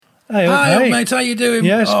Hi, mate. How you doing?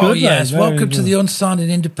 Yes, good, yes. mate. Welcome Very to the good. Unsigned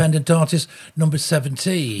and Independent Artist number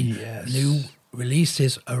 17. Yes. New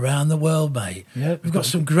releases around the world, mate. Yep, We've got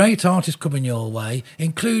some great artists coming your way,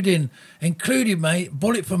 including, mate,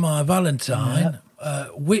 Bullet for My Valentine,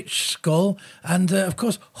 Witch Skull, and, of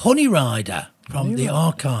course, Honey Rider from the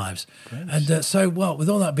archives. And with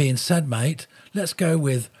all that being said, mate, let's go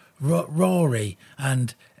with Rory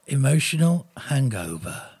and Emotional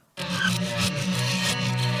Hangover.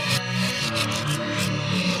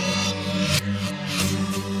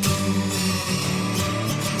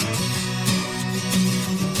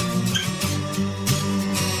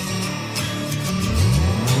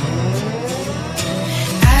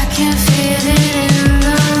 I can feel it in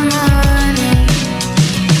the morning,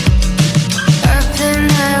 up the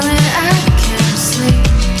night when I can't sleep.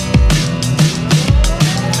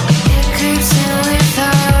 It creeps in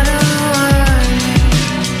without a warning,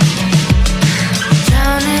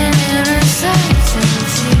 drowning in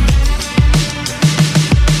uncertainty.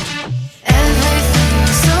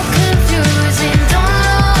 Everything's so confusing, don't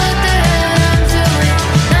know what the hell I'm doing.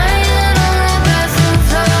 Lying on the bathroom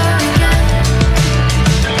floor again.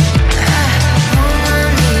 On my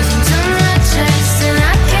knees into my chest, and I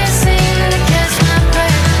can't seem to catch my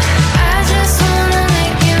breath. I just wanna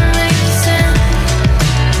make sense.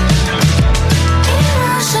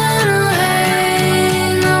 Emotional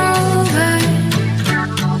hangover.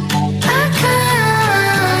 I cry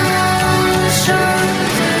on the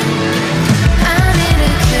shoulder. I need a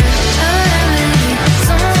cure, a remedy,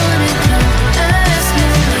 someone to come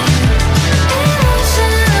rescue me.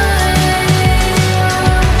 Emotional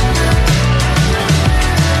hangover.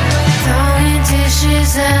 Throwing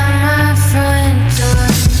dishes at my front door,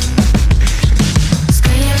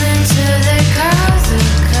 screaming till they call the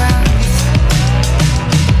cops.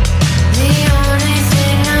 The only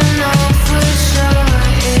thing I know for sure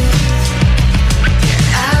is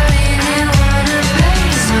I really wanna pay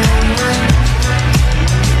someone.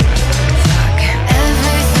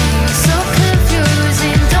 Everything's so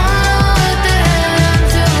confusing, don't know what the hell I'm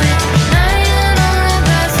doing. Lying on the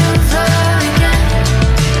bathroom floor again.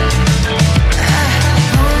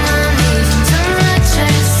 On my knees into my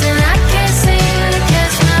chest, and I can't seem to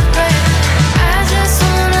catch my breath. I just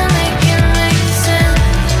wanna make sense.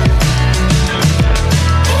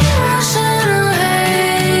 Emotional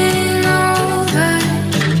hangover.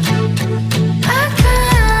 I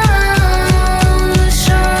cry on the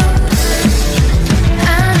shoulder. I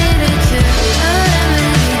need a cure, a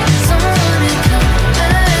remedy, someone to come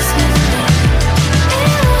rescue me.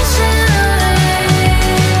 Emotional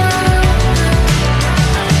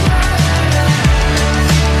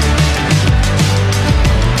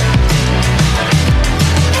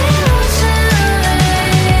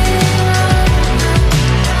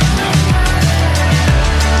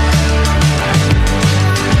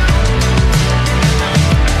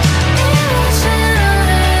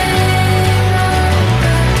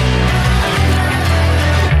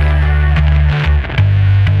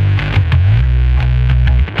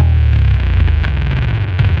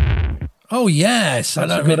Oh, yes. That's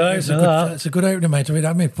a good opener, that. That's a good opener, mate. I mean,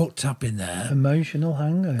 I put tap in there. Emotional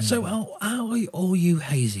hangover. So, how are all you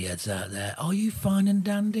hazy heads out there? Are you fine and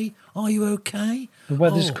dandy? Are you okay? The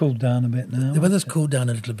weather's cooled down a bit now. The weather's cooled down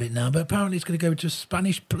a little bit now, but apparently it's going to go to a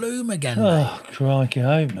Spanish plume again, mate. Oh, crikey,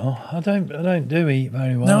 I hope not. I don't do eat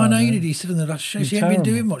very well. No, I know you don't. did. You said in the last show. You're So you haven't been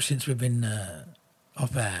terrible. doing much since we've been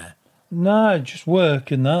off air. No, just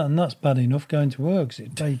work and that's bad enough going to work 'cause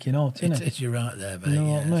it's baking hot, isn't it? You're right there, mate. You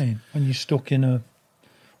know what I yes. mean? When you're stuck in a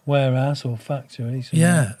warehouse or factory. So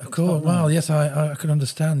Yeah, it's of course. not Well, nice. yes, I can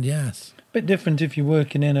understand, yes. Bit different if you're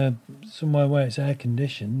working in somewhere where it's air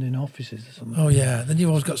conditioned in offices or something. Oh, yeah. Then you've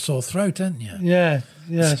always got sore throat, haven't you? Yeah,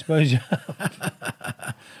 I suppose you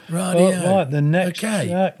Right, Right, the next Okay.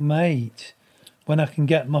 track, mate, when I can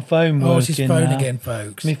get my phone working Oh, it's his phone now. again,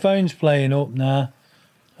 folks. My phone's playing up now.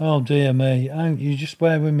 Oh, dear me. You just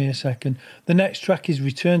bear with me a second. The next track is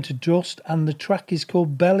Return to Dust, and the track is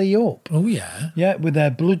called Belly Up. Oh, yeah. Yeah, with their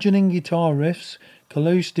bludgeoning guitar riffs,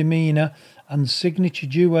 close demeanour, and signature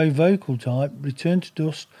duo vocal type, Return to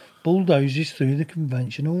Dust bulldozes through the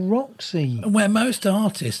conventional rock scene. And where most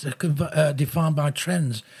artists are defined by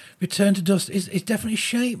trends, Return to Dust is definitely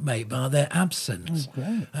shaped, mate, by their absence. Oh,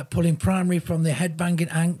 great. Pulling primary from the headbanging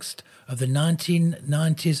angst of the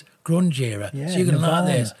 1990s grunge era. Yeah, So you're going to like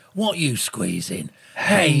Nirvana. this. What you squeezing?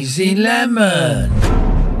 Hazy Lemon.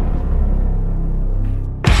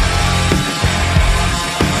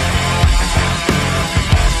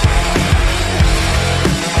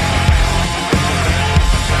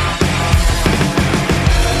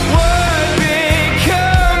 What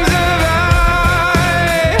becomes of I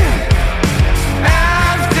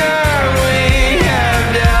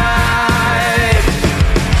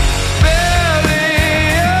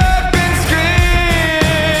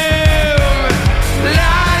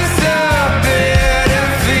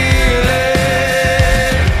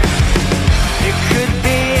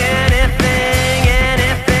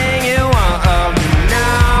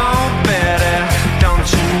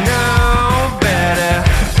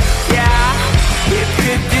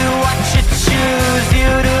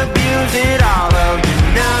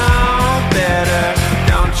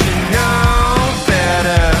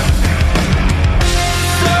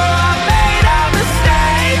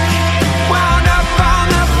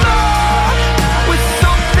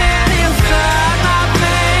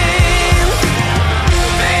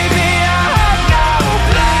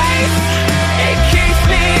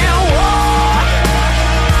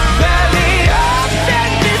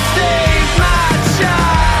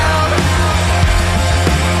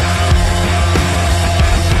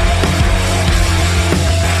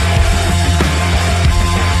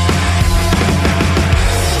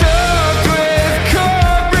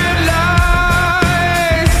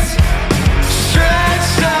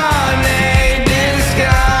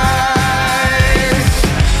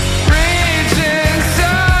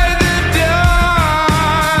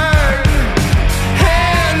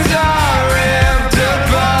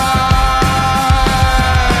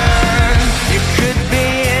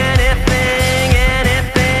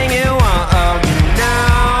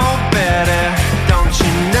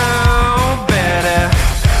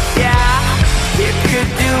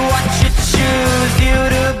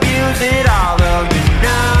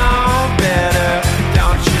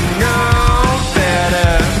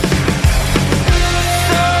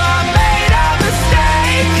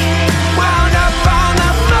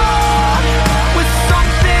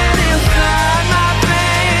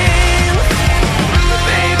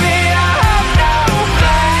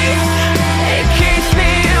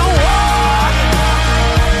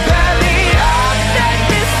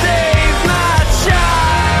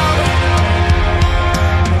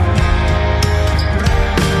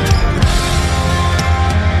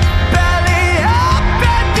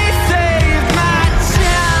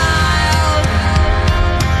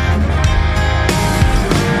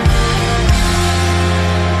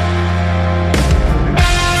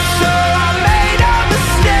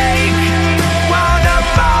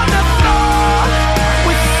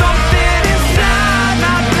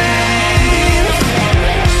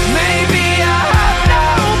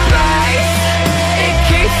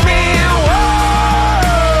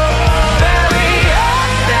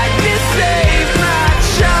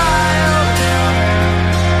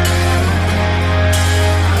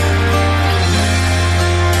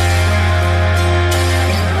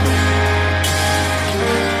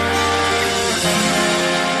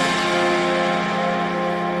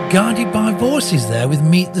Guided by Voices there with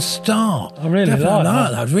Meet the Star. I really Definitely like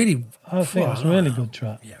that. I really, I think it's a really good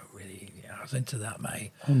track. Yeah, really. Yeah, I was into that,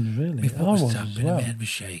 mate. Really? My foot I was was tapping as and my well. head was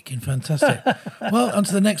shaking. Fantastic. Well, on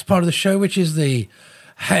to the next part of the show, which is the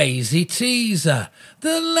hazy teaser,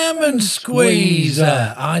 the lemon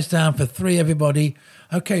squeezer. Eyes down for 3, everybody.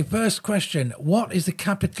 Okay, first question. What is the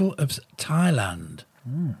capital of Thailand?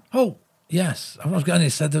 Oh, yes. I was going to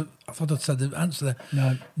say I thought I'd said the answer there.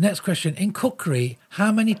 No. Next question. In cookery,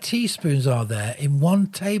 how many teaspoons are there in 1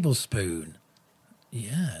 tablespoon?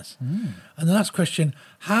 Yes. And the last question.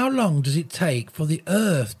 How long does it take for the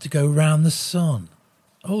Earth to go round the sun?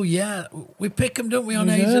 Oh, yeah. We pick them, don't we, on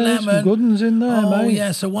Hazy There's Lemon? some good ones in there, Oh, mate.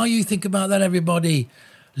 yeah. So while you think about that, everybody,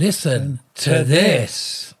 listen to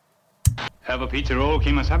this. Have a pizza roll,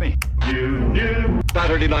 Kimasabi.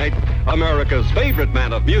 Saturday night, America's favorite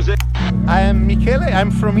man of music. I am Michele,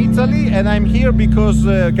 I'm from Italy, and I'm here because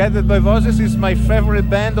Guided by Voices is my favorite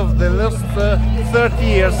band of the last 30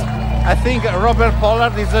 years. I think Robert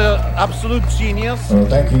Pollard is an absolute genius.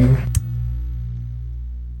 Thank you.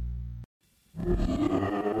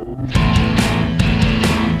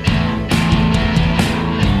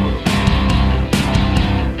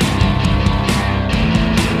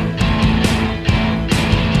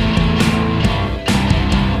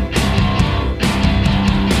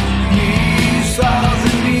 These are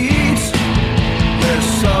the needs their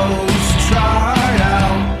souls try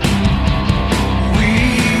out. We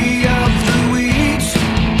of the weeds,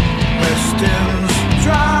 their stems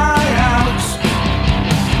dry out.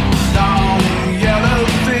 Long yellow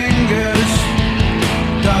fingers,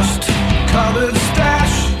 dust-colored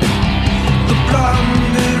stash. The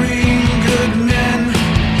plundering good men,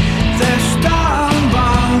 their stone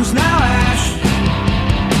bones now ash.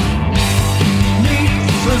 Neath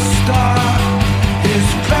the star, his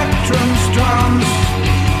plectrum strums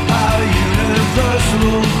are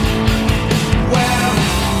universal. Well,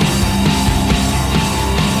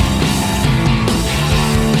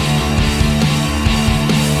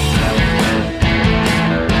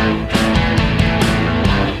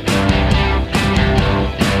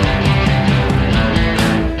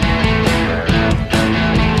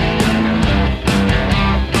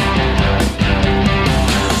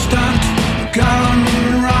 stunt gun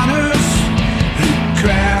runners who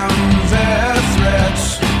cram their threads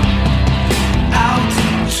out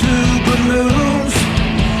to balloons,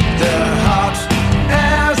 their hot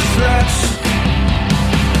air threats.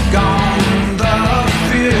 Gone the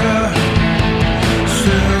fear,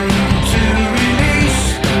 soon to release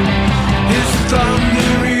his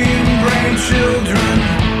thundering brain children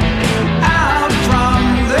out from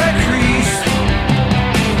their crease.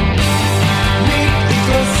 Meet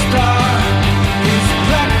the star, his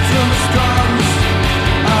plectrum strums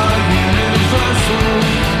are universal.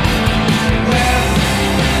 Well,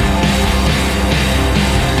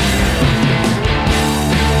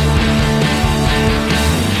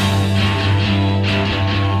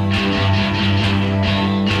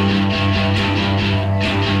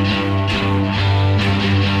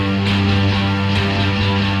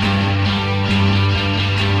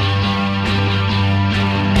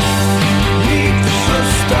 meet the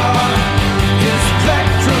star, his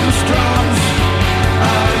plectrum strums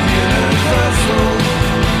are universal.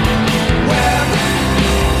 Well,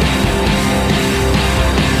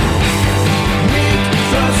 meet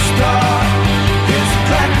the star, his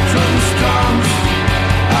plectrum strums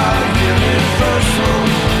are universal.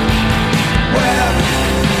 Well,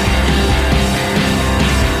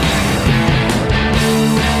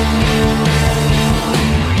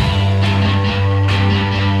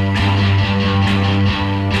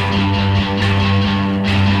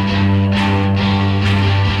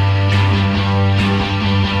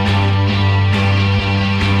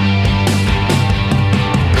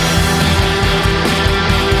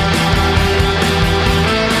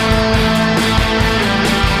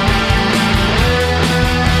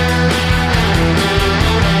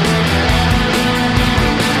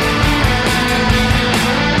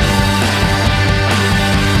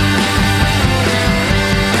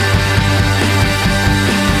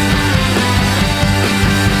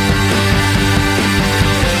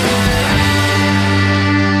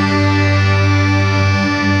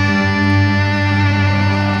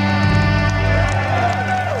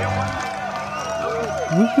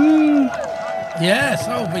 Woohoo! Yes.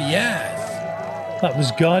 Oh, but yes. That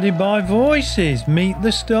was Guided by Voices. Meet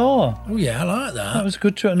the Star. Oh, yeah, I like that. That was a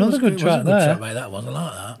good track. Another good It was track a good there. track, mate. That was. I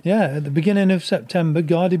like that. Yeah, at the beginning of September,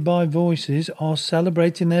 Guided by Voices are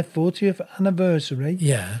celebrating their 40th anniversary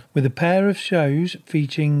Yeah. with a pair of shows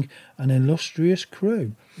featuring an illustrious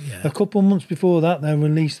crew. Yeah. A couple of months before that, they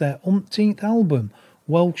released their umpteenth album,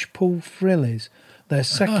 Welsh Pool Frillies, their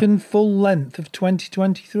second full length of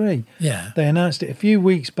 2023. Yeah. They announced it a few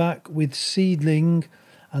weeks back with Seedling,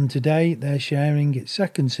 and today they're sharing its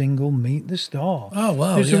second single, Meet the Star. Oh,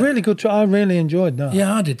 wow, It's yeah. a really good track. I really enjoyed that.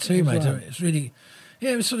 Yeah, I did too, mate. right. It's really,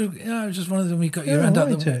 yeah, it was sort of, it was just one of them. You got your Yeah, hand I out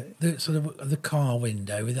liked the sort of the car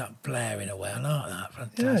window with that blaring away. I like that.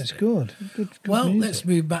 Fantastic. Yeah, it's good. Good Well, music. let's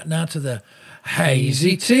move back now to the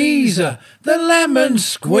hazy teaser, the lemon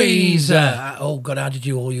squeezer. Oh God, how did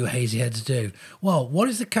all you hazy heads do? Well, what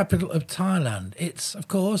is the capital of Thailand? It's of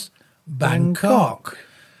course Bangkok.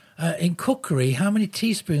 In cookery, how many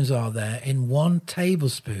teaspoons are there in 1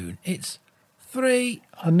 tablespoon? It's 3.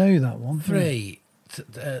 I know that one. 3.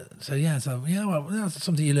 Well, that's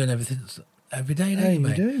something you learn every day, don't Yeah, you, you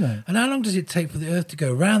mate? do, mate. And how long does it take for the Earth to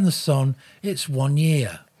go round the sun? It's 1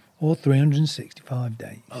 year. Or 365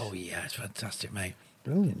 days. Oh yeah, it's fantastic, mate.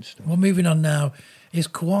 Brilliant stuff. Well, moving on now is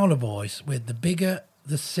Koala Boys with The Bigger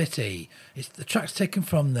the City. It's the track's taken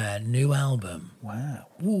from their new album. Wow.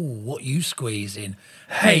 Ooh, what you squeezing?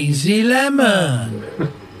 Hazy Lemon.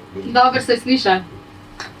 Dobro se sliša.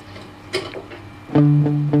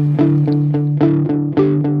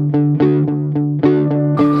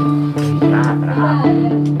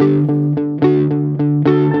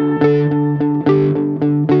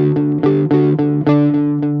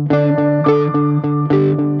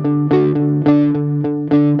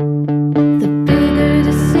 The bigger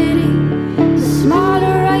the city, the smarter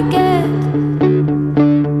I get.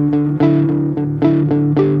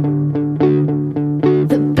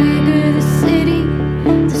 The bigger the city,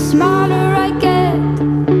 the smarter I get.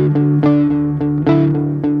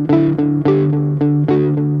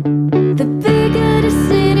 The bigger the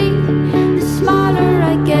city, the smarter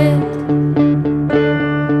I get.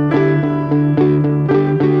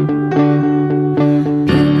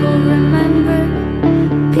 People remember,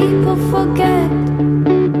 people forget.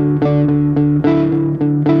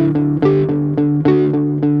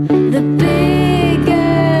 The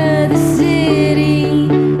bigger the city,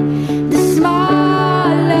 the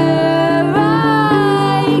smaller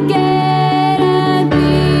I get. And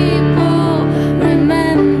people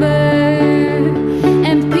remember,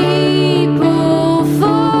 and people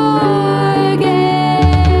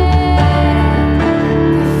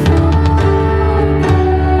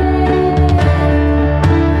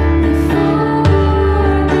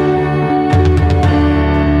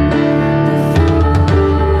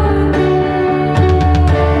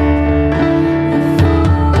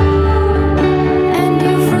And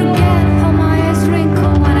you forget how my eyes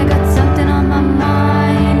wrinkle when I got something on my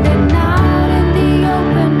mind. And out in the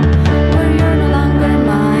open, where you're no longer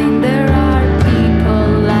mine, there are people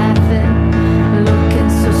laughing, looking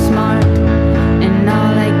so smart. And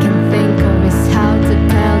all I can think of is how to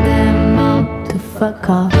tell them all to fuck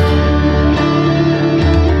off.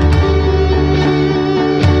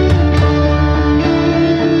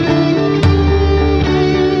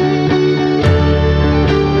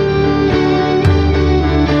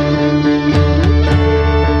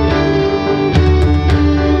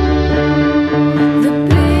 The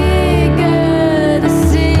bigger the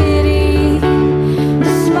city,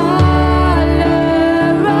 the smaller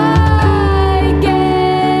I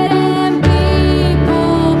get. And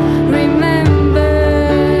people remember,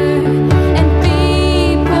 and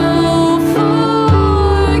people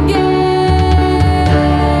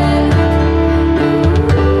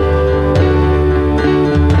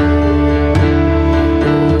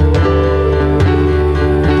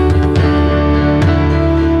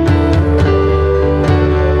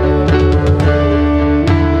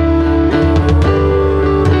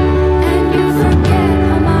And you forget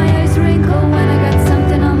how my eyes wrinkle when I got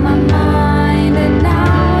something on my mind. And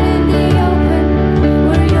out in the open,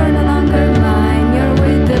 where you're no longer mine, you're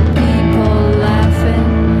with the people laughing,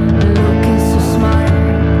 looking so smart.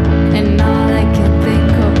 And all I can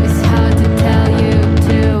think of is how to tell you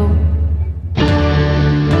to.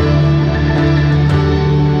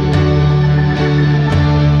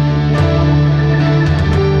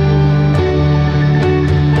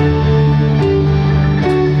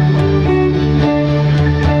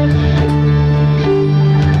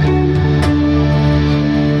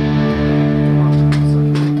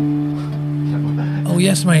 Oh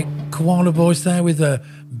yes, mate. Koala Boys there with the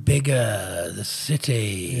Bigger the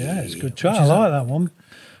City. Yeah, it's a good Which track. I is like that one.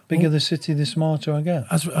 Bigger the city, the smarter I get.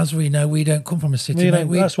 As we know, we don't come from a city, mate.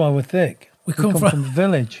 That's why we're thick. we We come come from- from a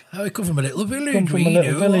village. we come from a little village. Come from we a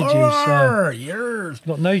little do. village, Arr, yes.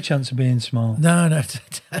 Got no chance of being smart. No,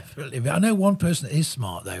 definitely. But I know one person that is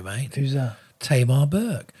smart though, mate. Who's that? Tamar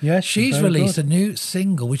Burke. Yes, she's very released good. a new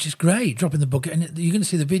single, which is great, Dropping the Bucket, and you're going to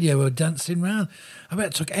see the video of her dancing around. I bet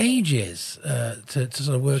it took ages to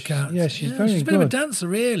sort of work out. Yeah, she's very She's a bit of a good. dancer,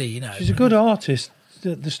 really, you know. She's a good artist.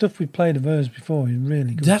 The stuff we played of hers before is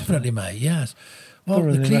really good. Definitely, mate, yes. Well,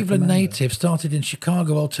 Thoroughly the Cleveland recommend it. native started in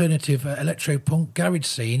Chicago alternative electro-punk garage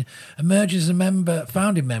scene, emerged as a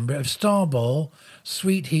founding member of Starball,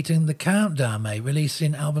 Sweet Heat and The Countdown, mate,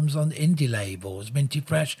 releasing albums on indie labels, Minty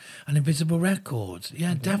Fresh and Invisible Records.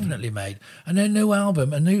 Yeah, definitely, mate. And a new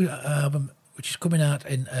album, which is coming out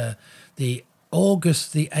in the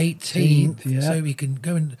August the 18th. Yeah. So you can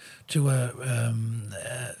go into a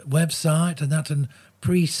website and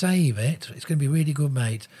pre-save it. It's going to be really good,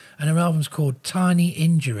 mate. And her album's called Tiny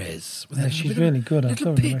Injuries. Yeah, she's really good. I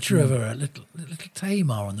Little thoroughly picture of recommend her, a little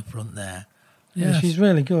Tamar on the front there. Yeah, Yes. she's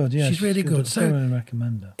really good. Yeah, She's really good. I So- thoroughly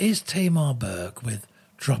recommend her. Is Tamar Burke with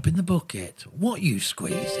Dropping the Bucket? What you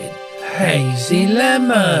squeezing? Hazy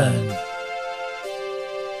Lemon.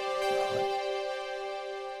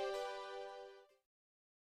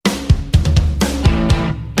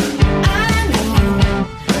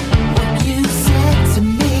 You said to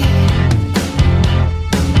me,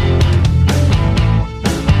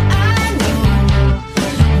 I know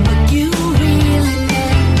what you really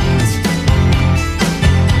meant.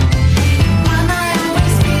 Why am I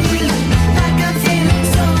always feeling like I'm feeling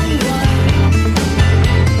someone?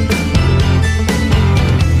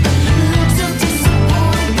 Look so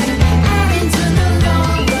disappointed out into the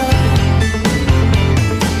long run.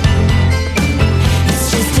 It's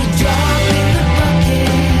just a drop in the bucket.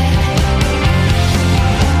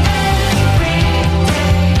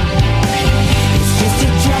 It's just a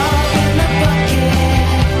drop in the bucket.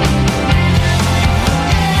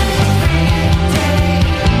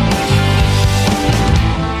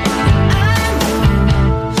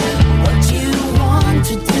 What you want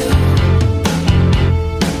to do,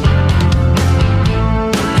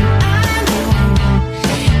 I know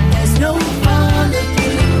there's no follow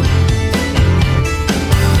through.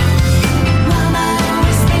 Mama, I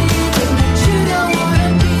always thinking that you don't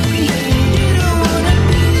wanna be here, you don't wanna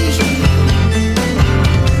be here.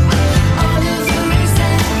 All of the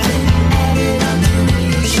resentment added onto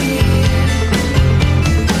each year.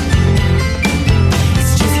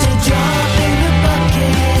 It's just a drop in the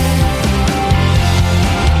bucket.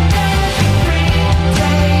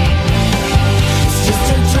 It's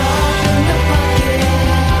just a drop in the bucket.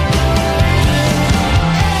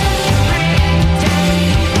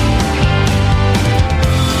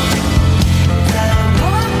 I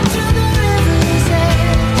walk to the river's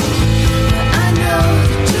edge, but I know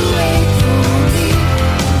that you wait for me.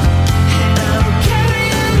 And I will carry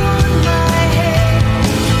it on my head,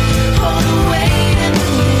 all the weight and the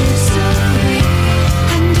misery,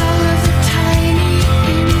 and all of the tiny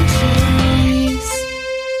injuries.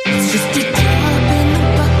 It's just a drop in the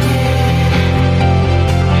bucket.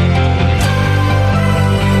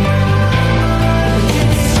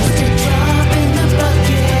 It's just a drop in the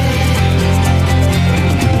bucket.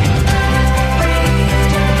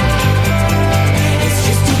 It's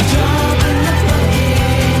just a drop in the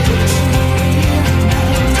bucket.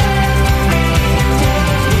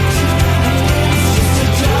 It's just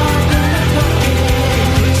a drop in the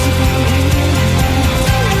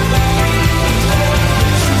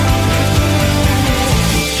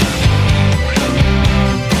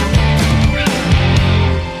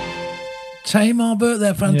Tamar Burke,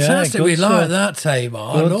 they're fantastic. good We like stuff. that, Tamar.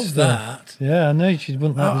 I Good love stuff. that. Yeah, I know she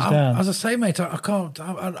wouldn't let us down. As I say, mate, I can't.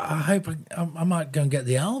 I hope I might go and get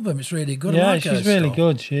the album. It's really good. I Yeah, like her she's really stuff.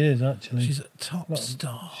 good. She is actually. She's a top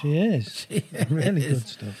star. She is. She Really is. good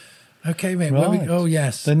stuff. Okay, mate. Where we, Right. oh,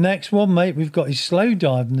 yes. The next one, mate, we've got is Slow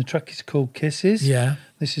Dive, and the track is called Kisses. Yeah.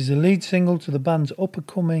 This is a lead single to the band's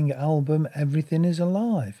up-and-coming album, Everything Is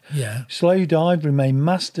Alive. Yeah. Slow Dive remain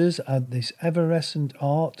masters at this evanescent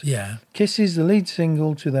art. Yeah. Kisses, the lead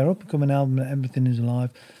single to their up-and-coming album, Everything Is Alive,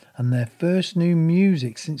 and their first new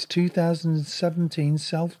music since 2017,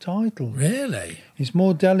 self-titled. Really? It's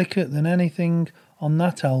more delicate than anything on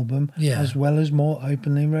that album, Yeah. as well as more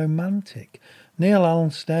openly romantic. Neil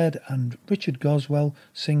Almstead and Richard Goswell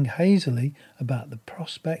sing hazily about the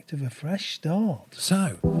prospect of a fresh start.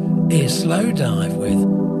 So, here's Slow Dive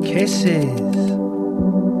with Kisses.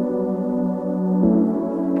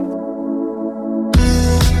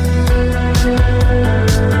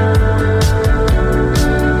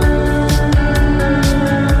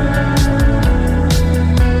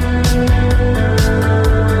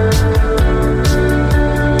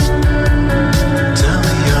 Tell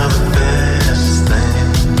me you're the best thing.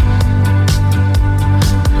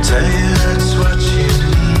 Tell you it's what you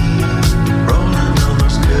need. Rolling on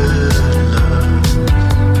those good love.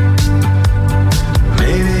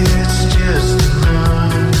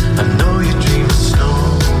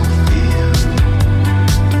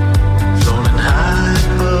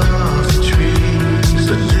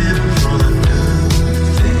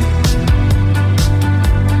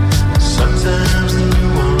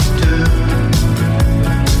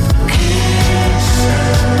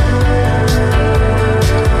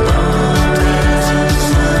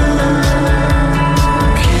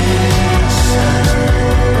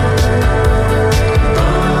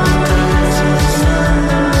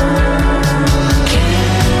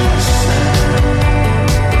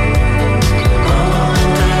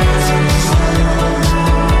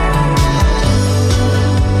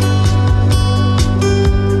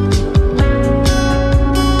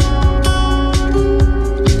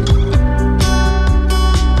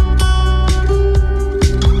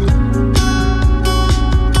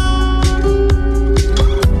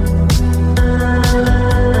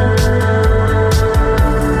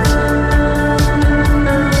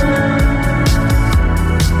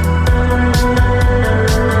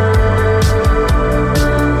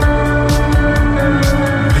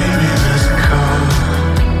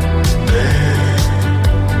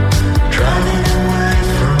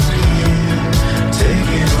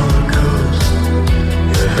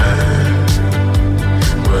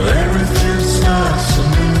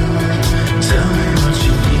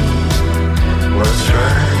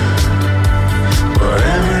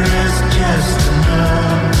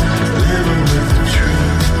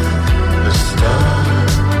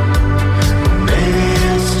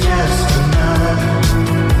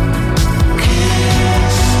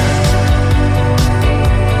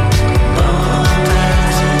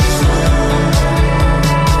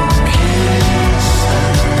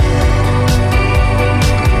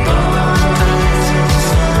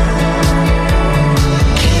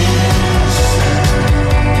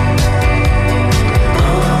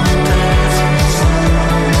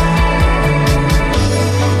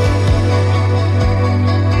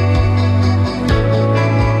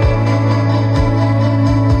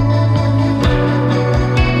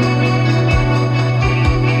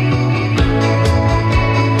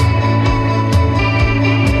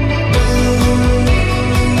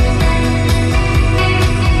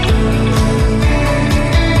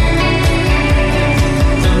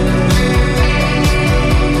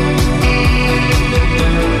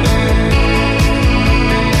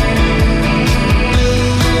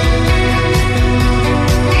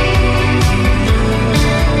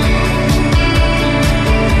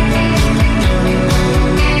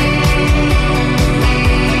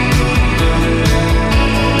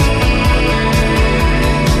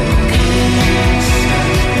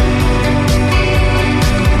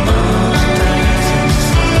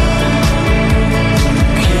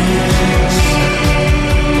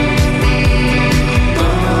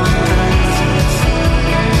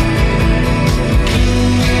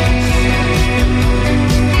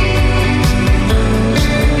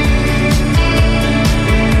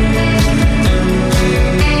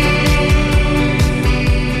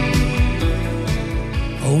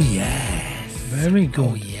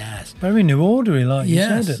 Very New Ordery, like you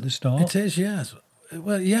Yes, said at the start. it is, yes.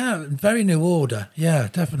 Well, yeah, very New Order. Yeah,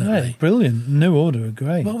 definitely. Yeah, brilliant. New Order are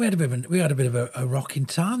great. Well, we had a bit of a rocking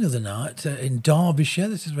time the other night in Derbyshire.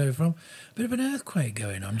 This is where we're from. A bit of an earthquake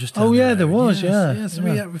going on. Just down Oh, the yeah, road. there was, yeah. Yes,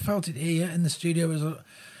 Yeah. we felt it here in the studio.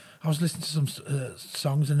 I was listening to some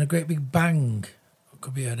songs and a great big bang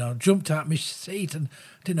could be heard. I jumped out of my seat and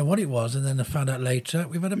didn't know what it was, and then I found out later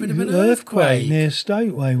we've had a bit of an earthquake. near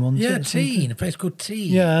Stateway, wasn't Yeah, it? Something? Teen, a place called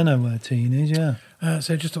Teen. Yeah, I know where Teen is, yeah.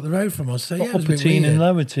 So just up the road from us. So yeah, it was a Upper bit Teen weird. and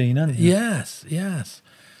Lower Teen, haven't you? Yes, yes.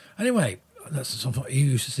 Anyway, that's some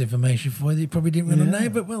useless information for you that you probably didn't really know,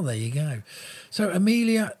 but well, there you go. So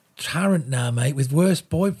Amelia Tarrant now, mate, with Worst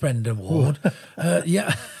Boyfriend Award.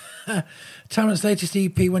 Yeah. Tarrant's latest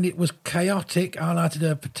EP, When It Was Chaotic, highlighted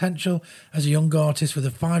her potential as a young artist with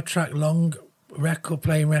a 5-track long record,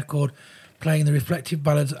 playing the reflective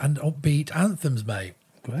ballads and upbeat anthems, mate.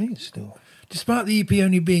 Great stuff. Despite the EP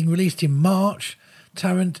only being released in March,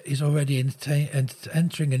 Tarrant is already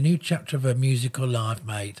entering a new chapter of her musical life,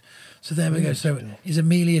 mate. So there we go. So is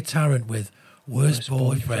Amelia Tarrant with Worst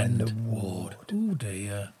Boyfriend Award. Oh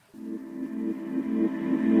dear.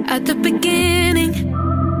 At the beginning,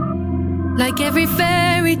 like every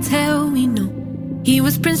fairy tale we know, he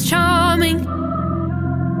was Prince Charming,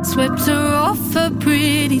 swept her off her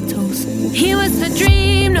pretty toes. He was her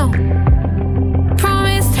dream, no,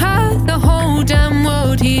 promised her the whole damn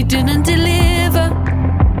world. He didn't deliver,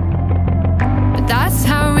 but that's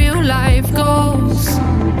how real life goes.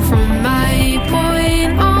 From my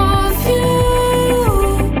point of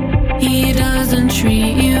view, he doesn't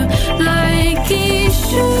treat you like he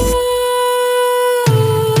should.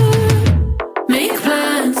 Make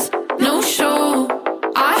plans, no show.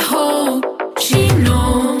 I hope she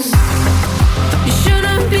knows you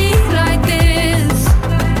shouldn't be like this.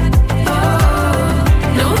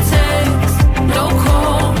 No text, no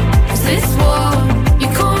call. Is this what you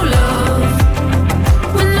call love?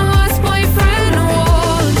 When the worst boyfriend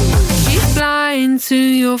award, she's blind to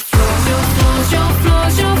your flaws, your flaws, your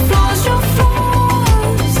flaws, your flaws, your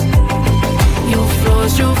flaws. Your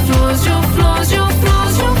flaws, your flaws, your flaws, your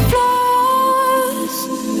flaws, your flaws.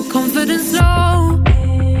 Confidence low,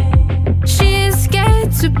 she is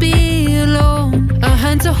scared to be alone. A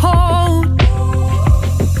hand to hold,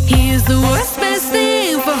 he is the worst best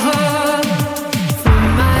thing for her. From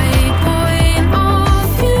my point of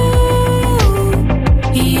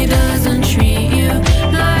view, he doesn't treat you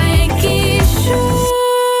like he should.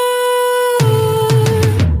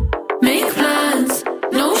 Make plans,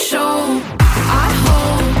 no show. I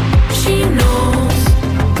hope she knows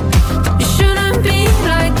you shouldn't be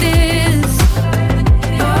like this.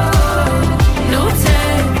 No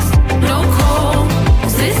text, no call.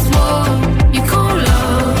 Is this what you call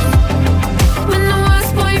love? When the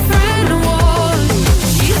worst boyfriend award,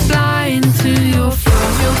 she's blind to your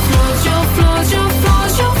flaws, your flaws, your flaws, your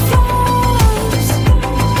flaws, your flaws.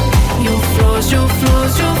 Your flaws, your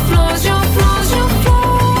flaws, your flaws, your flaws, your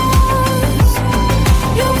flaws.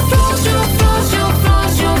 Your flaws, your flaws, your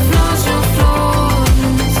flaws, your flaws, your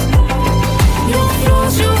flaws. Your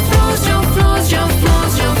flaws, your flaws, your flaws, your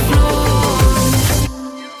flaws, your flaws.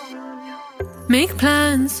 Make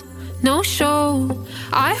plans, no show.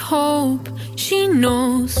 I hope she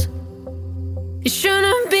knows it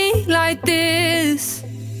shouldn't be like this.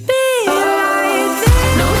 Be like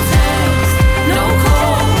this. No text, no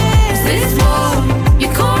call. Is this what you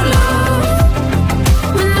call love?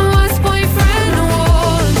 When the worst boyfriend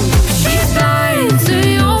award, she's blind to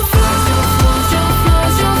your flaws, your flaws, your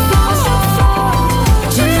flaws, your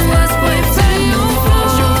flaws. She's the worst boyfriend, your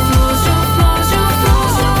flaws, your flaws, your flaws, your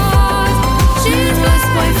flaws, your flaws. She's the worst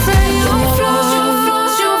boyfriend, your flaws, your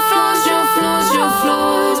flaws, your flaws, your flaws, your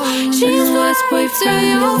flaws. She's the worst boyfriend,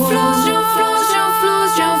 your flaws, your flaws, your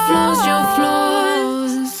flaws, your flaws, your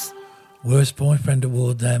flaws. Worst Boyfriend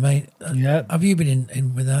Award there, mate. Yeah. Have you been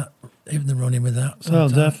in with that? Even the running with that? Well,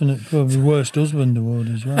 sometime? definitely. Probably Worst Husband Award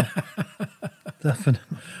as well.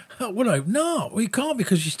 Definitely. Well, no, no, we can't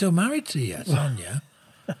because she's still married to you, Sonia.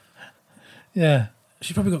 Yeah,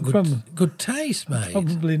 She's probably got good taste, mate.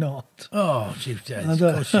 probably not. Oh, she, I of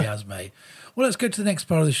don't- course she has, mate. Well, let's go to the next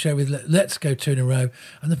part of the show with Let's Go Two in a Row.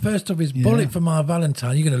 And the first up is Bullet for My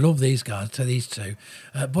Valentine. You're going to love these guys, so these two.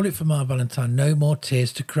 Bullet for My Valentine, No More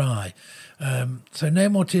Tears to Cry. So No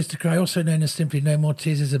More Tears to Cry, also known as simply No More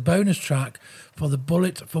Tears, is a bonus track for the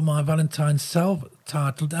Bullet for My Valentine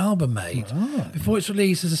self-titled album, mate. Before its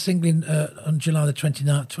release as a single on July the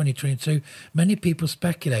 29th, 2022, many people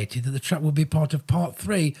speculated that the track would be part of part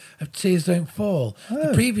 3 of Tears Don't Fall.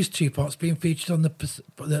 The previous 2 parts being featured on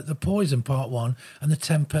the Poison Part 1 and the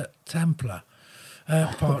Templar.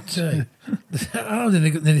 Part 2. I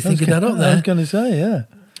didn't think of that up I was there. going to say, yeah.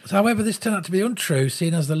 So, however, this turned out to be untrue,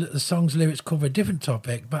 seeing as the song's lyrics cover a different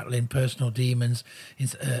topic, battling personal demons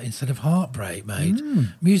instead of heartbreak, mate.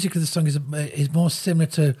 Music of the song is more similar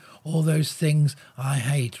to All Those Things I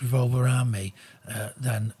Hate Revolve Around Me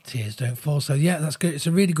than Tears Don't Fall. So, yeah, that's good. It's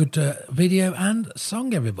a really good video and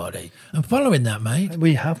song, everybody. And following that, mate...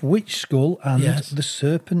 We have Witch Skull and Yes. The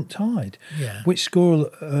Serpent Tide. Yeah. Witch Skull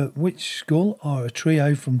are a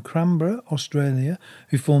trio from Canberra, Australia,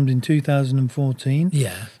 who formed in 2014.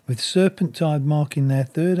 Yeah. With Serpent Tide marking their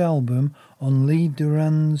third album on Lee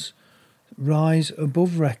Duran's Rise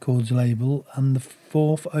Above Records label and the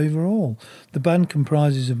fourth overall. The band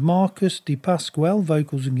comprises of Marcus De Pasquale,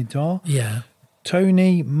 vocals and guitar, Yeah.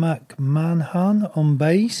 Tony McMahon on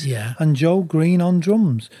bass, Yeah. and Joel Green on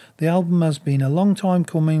drums. The album has been a long time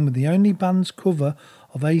coming, with the only band's cover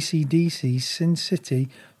of AC/DC's Sin City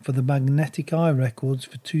for the Magnetic Eye Records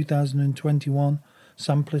for 2021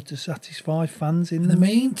 sampler to satisfy fans in In the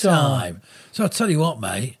meantime. So, I'll tell you what,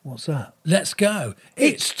 mate. What's that? Let's go.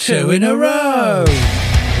 It's 2 in a row.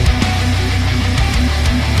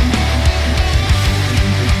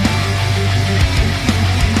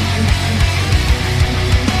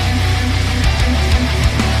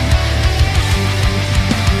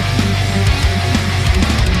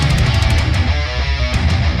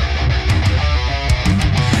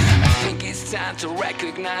 Time to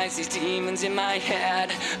recognize these demons in my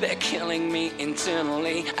head. They're killing me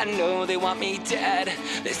internally. I know they want me dead.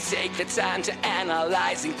 Let's take the time to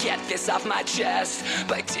analyze and get this off my chest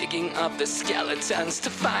by digging up the skeletons to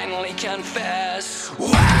finally confess. Why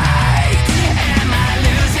am I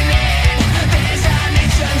losing it? There's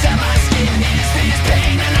dimensions of my skin. Is this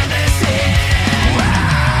pain another sin?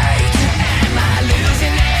 Why am I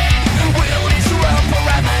losing it? Will this rope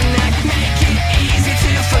around my neck make it easy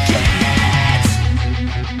to forget?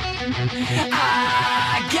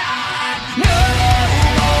 I got no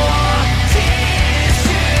more tears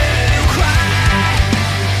to cry.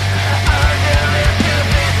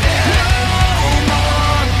 No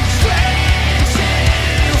more strength to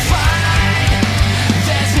fight.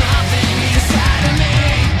 There's nothing inside of me.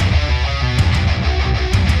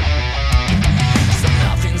 So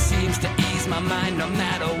nothing seems to ease my mind no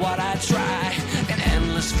matter what I try. An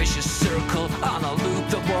endless vicious circle on a loop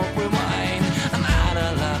that won't rewind. I'm out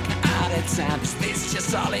of luck. Times this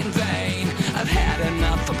just all in vain. I've had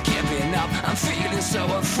enough, I'm giving up, I'm feeling so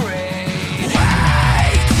afraid.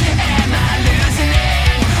 Why am I losing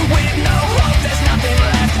it? With no hope, there's nothing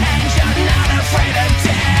left, and you're not afraid of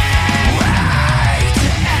death. Why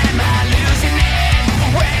am I losing it?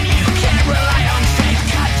 When you can't rely on faith,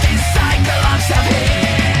 cut this cycle of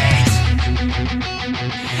self-hate.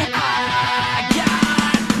 I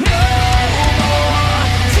got no more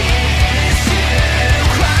tears to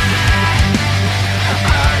cry.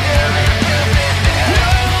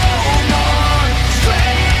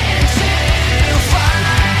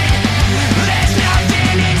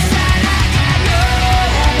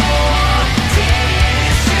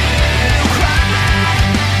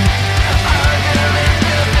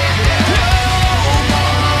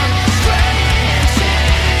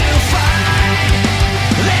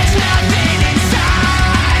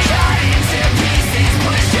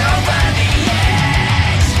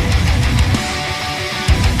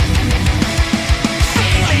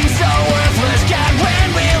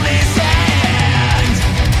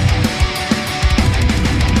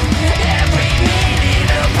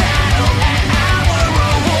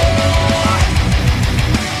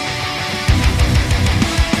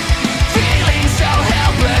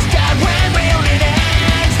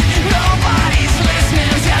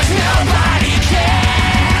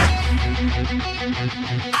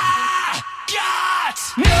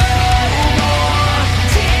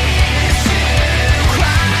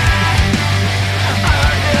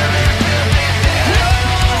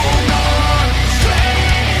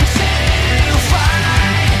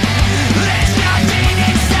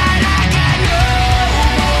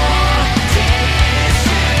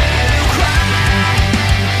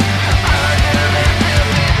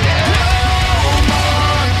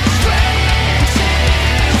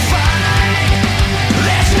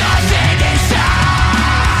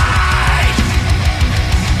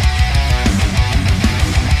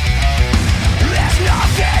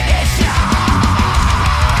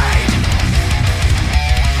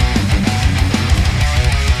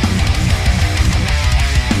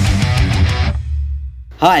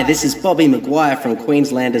 Hi, this is Bobby Maguire from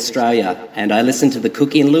Queensland, Australia, and I listen to the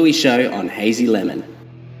Cookie and Lewie show on Hazy Lemon.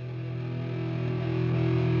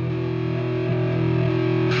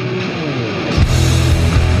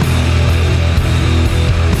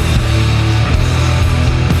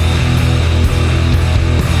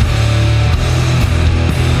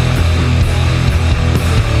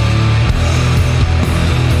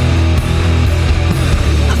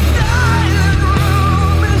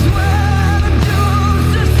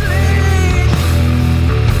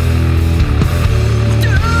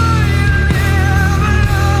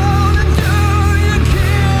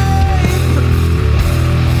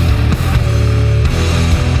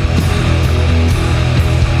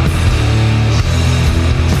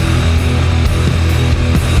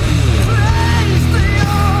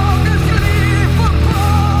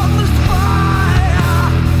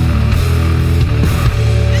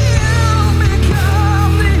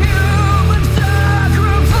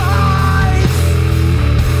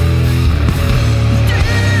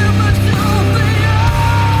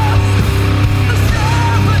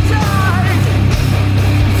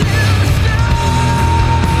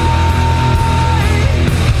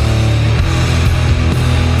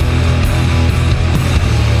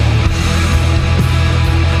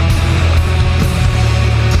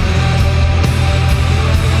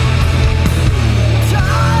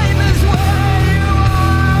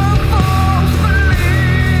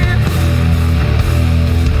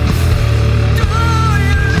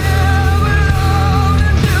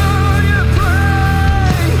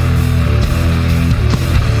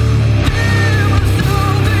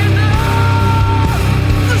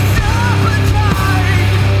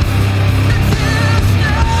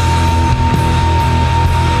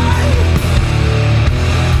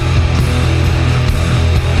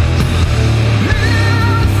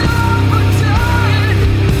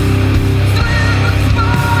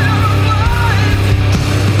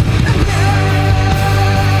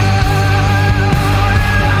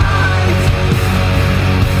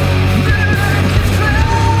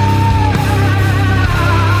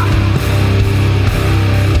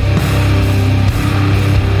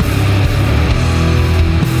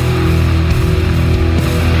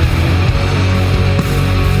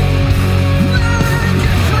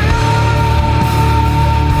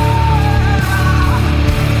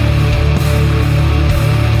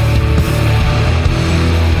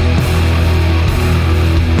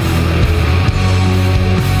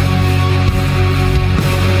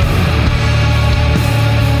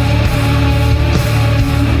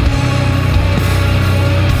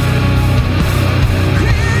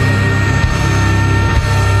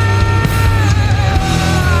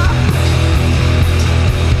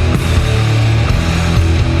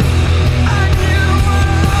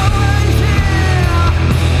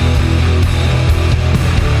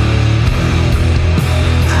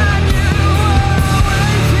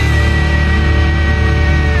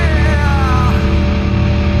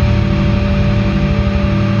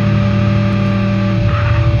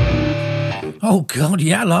 God,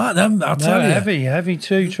 yeah, I like them. I'll tell you. Heavy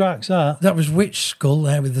 2 tracks, that. That was Witch Skull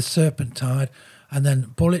there with the Serpentine, and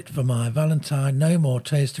then Bullet for My Valentine, No More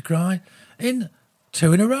Tears to Cry, in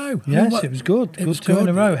 2 in a row. Yes, it was good. Good 2 in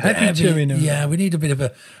a row. Heavy 2 in a row. Yeah, we need a bit of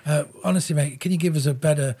a... honestly, mate, can you give us a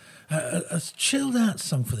better... a chilled out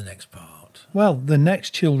song for the next part? Well, the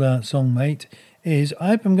next chilled out song, mate, is, I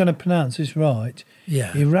hope I'm going to pronounce this right,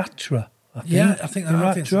 Yeah. Eratra, I think. Yeah, I think that.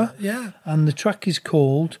 I think so. Eratra. Yeah. And the track is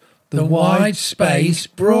called The Wide Space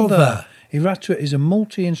Brother. Eratra is a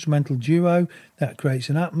multi-instrumental duo that creates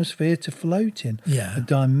an atmosphere to float in, Yeah. a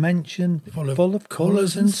dimension Full of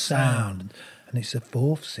colours and sound. And it's the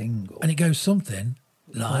 4th single. And it goes something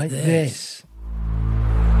like this.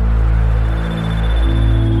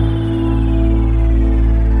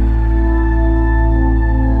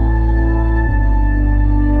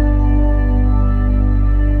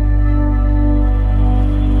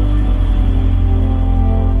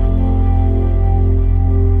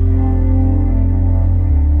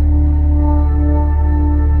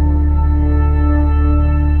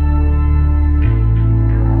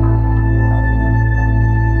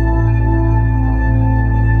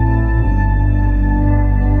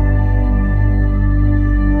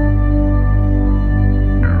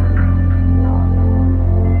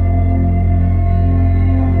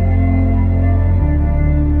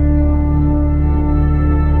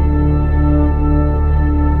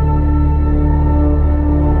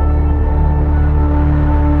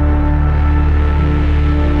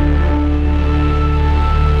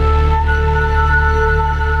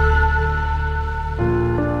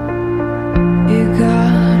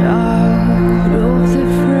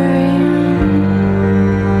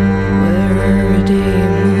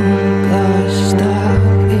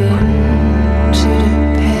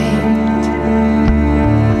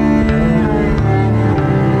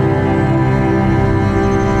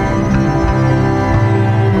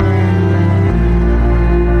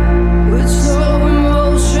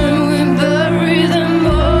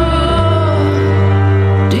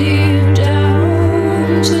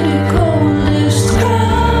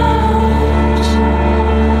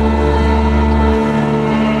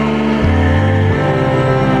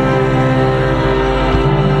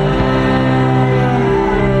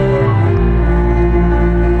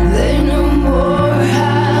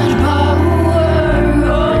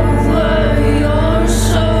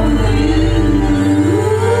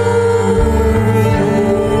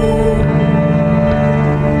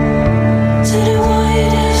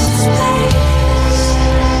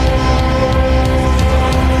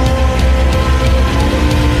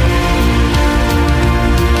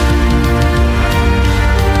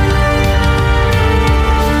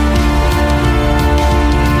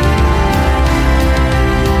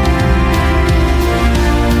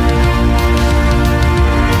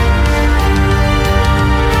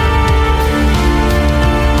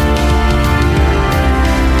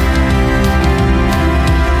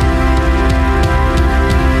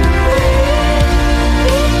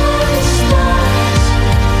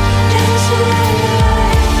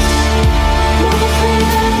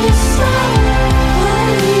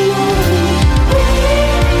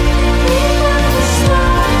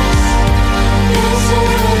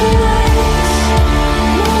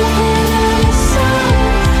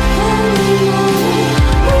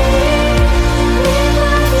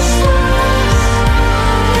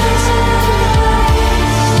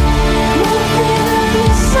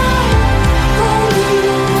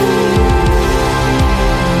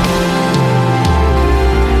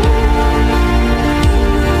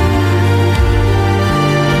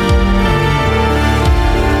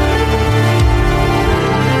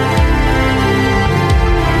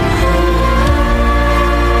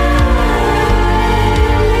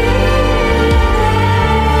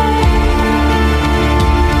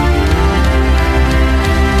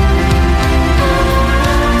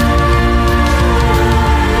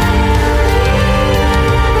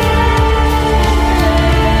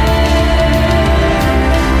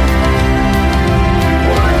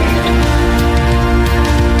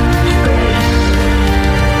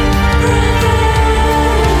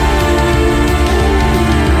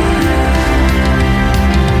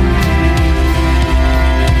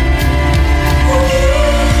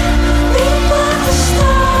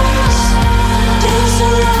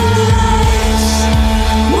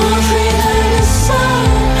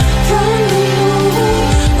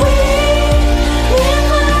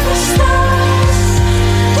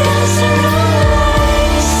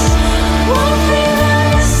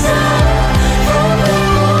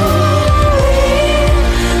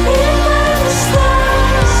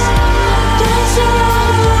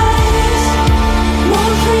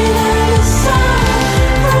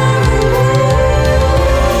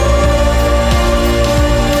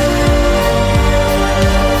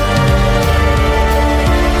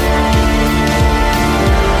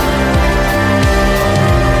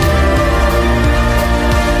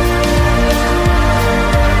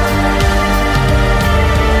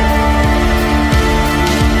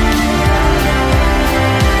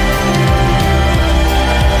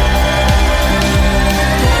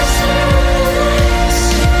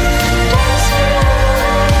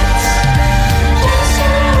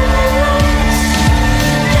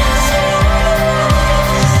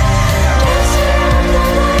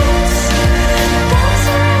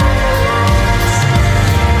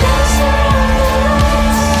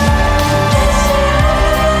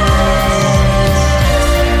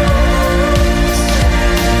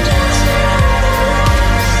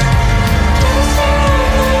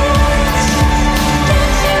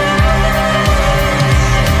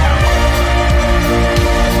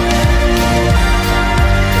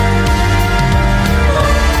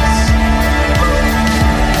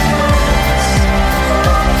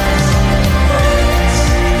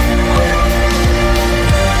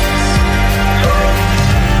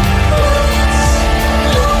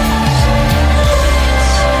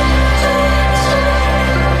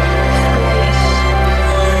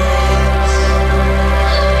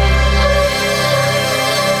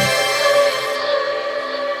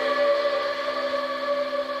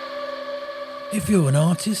 you're an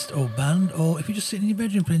artist or band, or if you're just sitting in your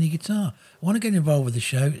bedroom playing your guitar, want to get involved with the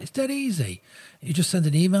show, it's dead easy. You just send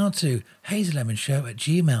an email to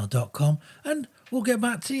hazylemonshow@gmail.com and we'll get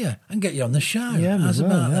back to you and get you on the show. Yeah, we How's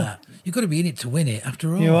will, about yeah. that? You've got to be in it to win it,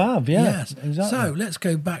 after all. You have, yeah, Yes, exactly. So let's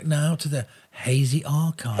go back now to the Hazy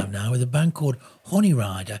Archive now with a band called Honey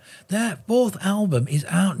Rider. Their fourth album is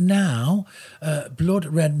out now, Blood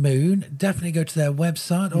Red Moon. Definitely go to their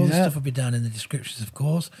website. All the Yeah. stuff will be down in the descriptions, of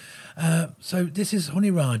course. So this is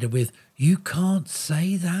Honey Rider with You Can't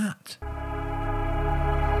Say That.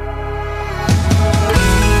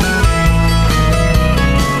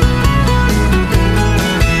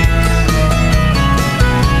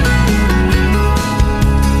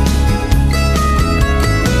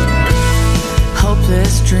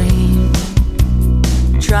 Hopeless dream,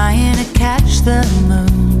 trying to catch the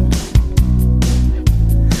moon.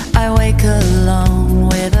 I wake alone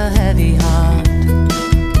with a heavy heart.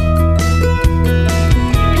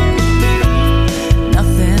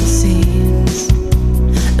 Nothing seems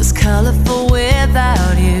as colorful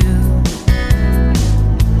without you,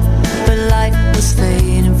 but light was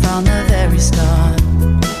fading from the very start.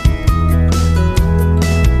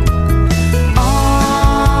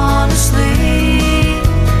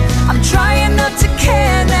 I'm trying not to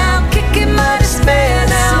care now, kicking my despair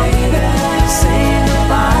now. Saying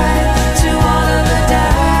goodbye to all of the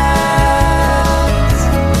doubts.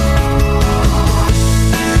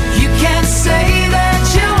 You can't say that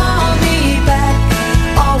you want me back.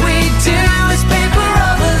 All we do is paper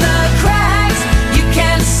over the cracks. You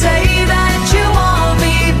can't say that you want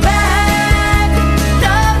me back.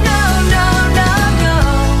 No, no, no, no, no.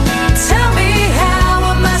 Tell me,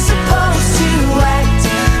 how am I supposed to act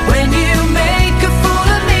when you make a fool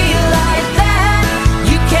of me like that?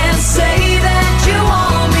 You can't say that you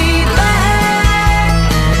want me back.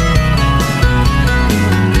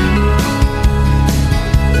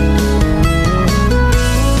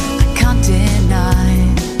 I can't deny,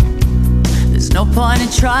 there's no point in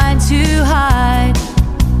trying to hide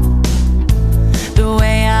the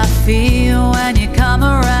way I feel when you come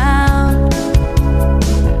around.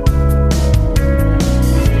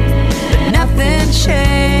 But nothing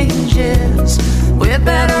changes, we're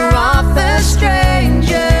better off as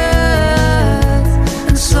strangers.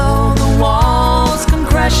 And so the walls come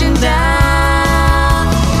crashing down.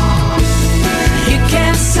 You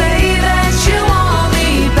can't say that you want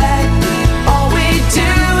me back. All we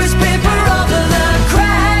do is paper over the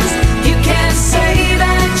cracks. You can't say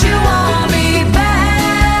that you want me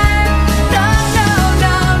back. No, no,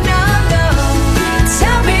 no, no, no.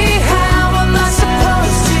 Tell me, how am I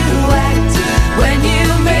supposed to act when you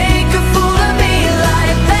make a fool of me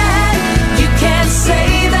like that? You can't say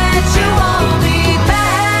that you want me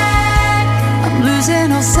back. I'm losing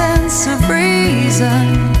all sense of reason.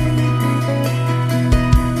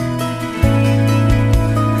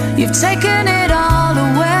 You've taken it all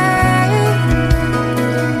away,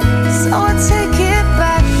 so I take it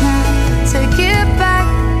back now, take it back,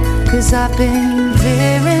 'cause I've been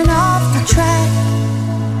veering off the track.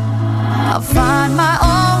 I'll find my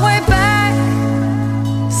own way back.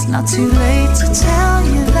 It's not too late to tell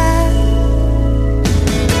you that.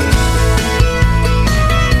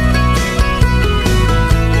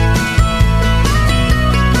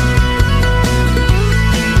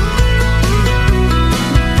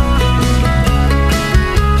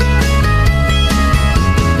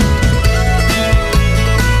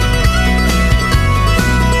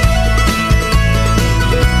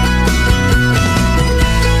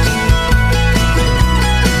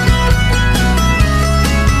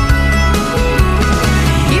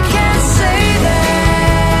 You can't say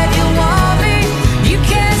that you want me. You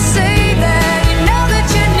can't say that you know that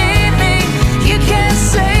you need me. You can't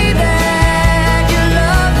say that you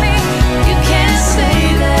love me. You can't say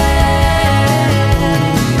that.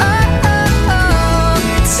 Oh, oh, oh.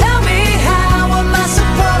 Tell me, how am I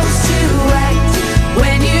supposed to act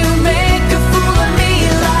when you make a fool of me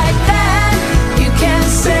like that? You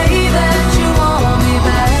can't say that you want me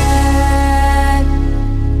back.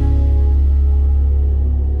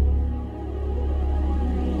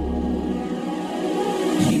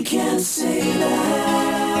 You can't say that.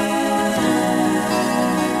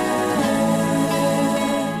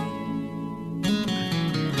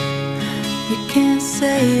 You can't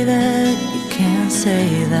say that. You can't say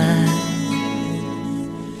that.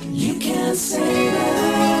 You can't say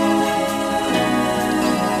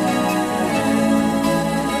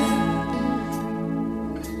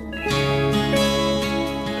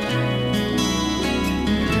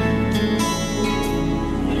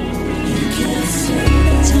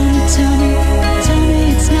Tell me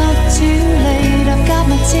it's not too late. I've got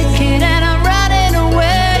my ticket and I'm riding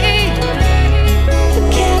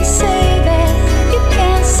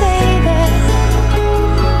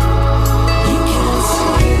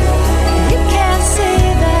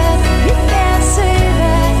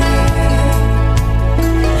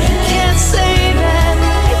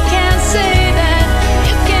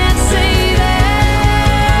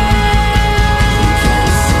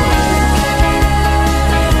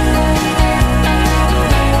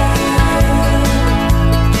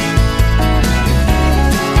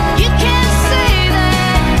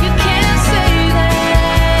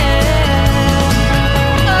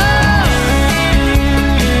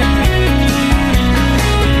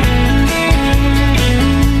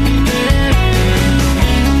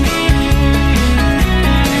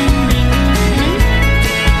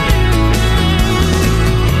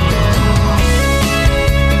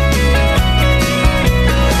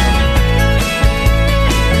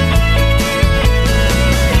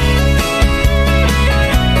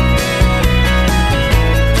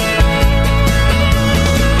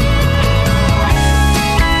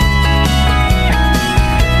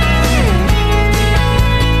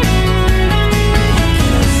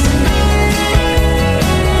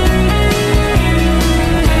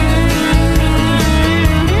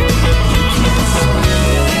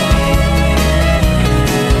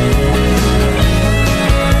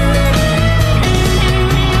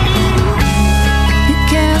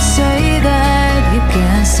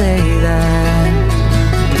that.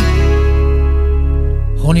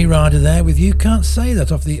 Honey Rider there with You Can't Say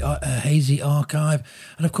That off the Hazy Archive.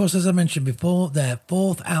 And of course, as I mentioned before, their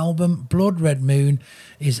fourth album, Blood Red Moon,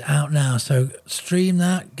 is out now. So stream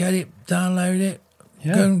that, get it, download it,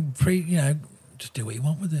 go and just do what you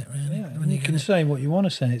want with it, really. Yeah, and you can say what you want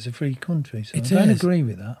to say. It's a free country, so It I don't is. agree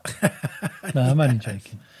with that. No, I'm only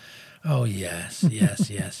joking. Oh, yes.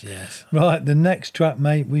 Right, the next track,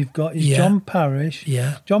 mate, we've got is Yeah. John Parrish.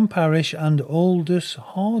 Yeah. John Parrish and Aldous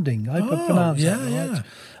Harding. I hope I pronounced that right. yeah.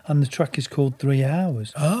 And the track is called 3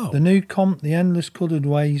 Hours. Oh. The new comp, The Endless Coloured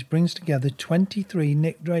Ways, brings together 23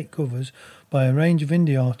 Nick Drake covers by a range of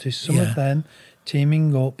indie artists, some Yeah. of them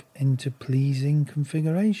teaming up into pleasing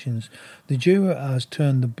configurations. The duo has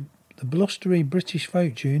turned the blustery British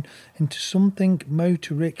folk tune into something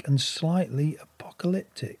motoric and slightly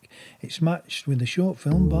apocalyptic. It's matched with a short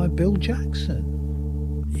film by Bill Jackson.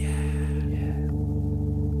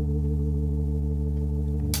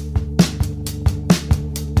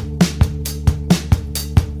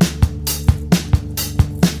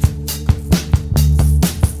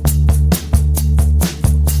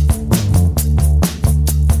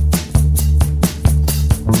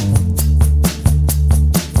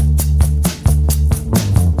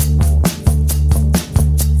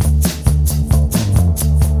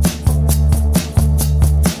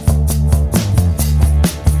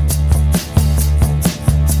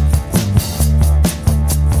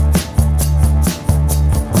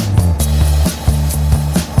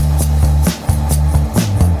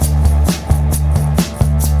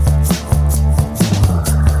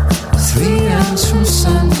 From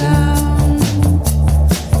sundown,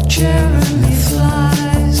 Jeremy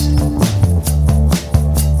flies,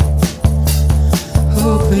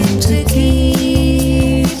 hoping to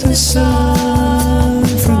keep the sun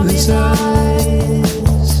from his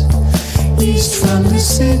eyes. East from the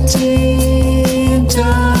city and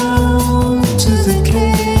down to the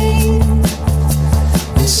cave,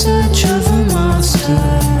 in search of a master,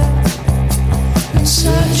 in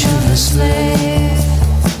search of a slave.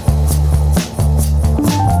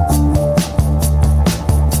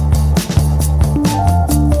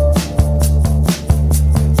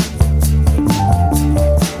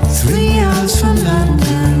 3 hours from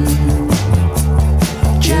London,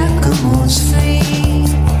 Giacomo's free,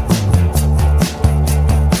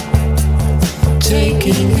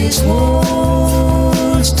 taking his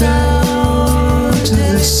horse down to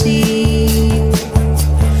the sea,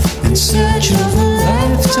 in search of a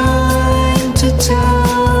lifetime to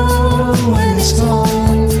tell when it's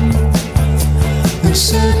home, in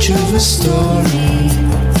search of a story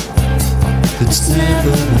that's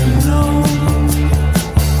never been known.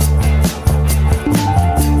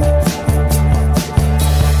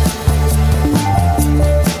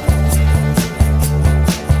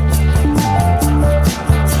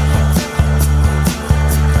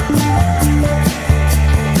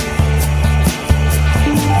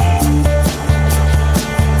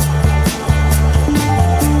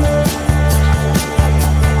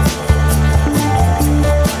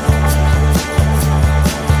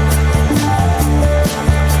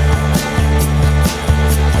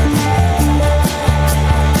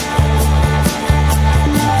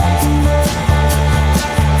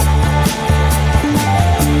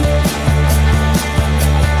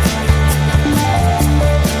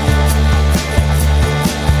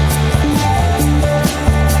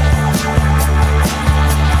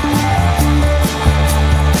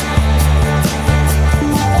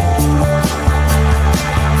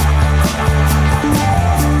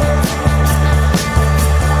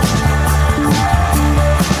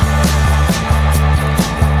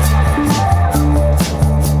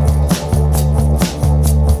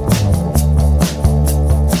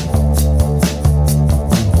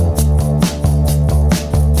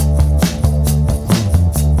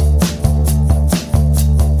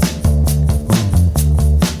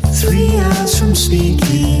 From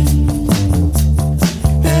speaking,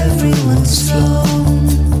 everyone's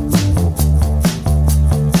flown,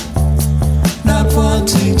 not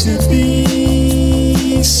wanting to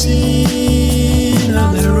be seen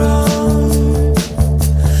on their own.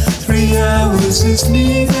 3 hours is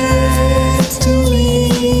needed to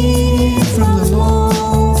leave from the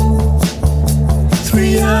wall.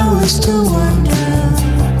 3 hours to wonder,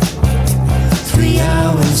 3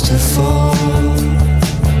 hours to fall.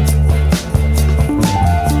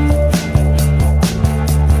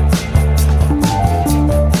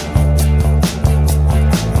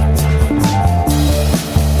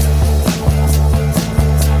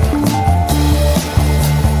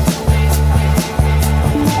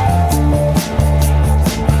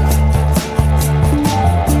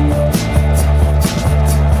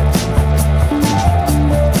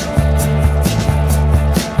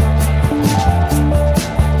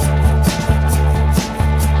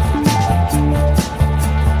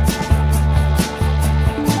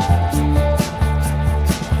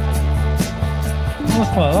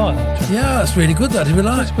 I quite like that track. Yeah, that's really good. That, if you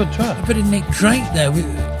like. That's a good track. A bit of Nick Drake there.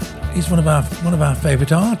 He's one of our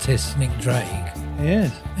favourite artists, Nick Drake. He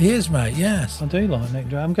is. He is, mate. Yes. I do like Nick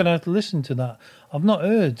Drake. I'm going to have to listen to that. I've not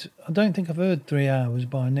heard. I don't think I've heard 3 Hours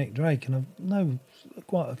by Nick Drake, and I know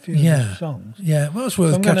quite a few of his songs. Yeah, well, it's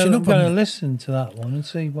worth I'm catching up I'm going to on. listen to that one and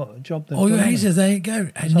see what job they've Oh, done. yeah, there you go.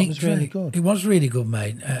 That Nick was Drake. really good. It was really good,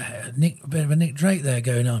 mate. A bit of a Nick Drake there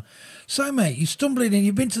going on. So, mate, you're stumbling in.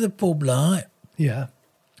 You've been to the pub, like. Yeah.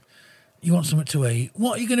 You want something to eat.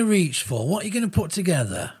 What are you going to reach for? What are you going to put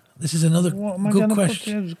together? This is another What am I good going to put question.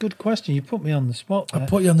 together? It's a good question. You put me on the spot there. I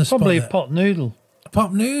put you on the spot Probably there. a pot noodle. A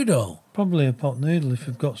pot noodle? Probably a pot noodle if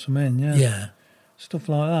you've got some in, yeah. Yeah. Stuff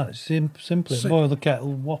like that. Simply So- boil the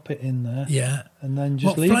kettle, whop it in there. Yeah. And then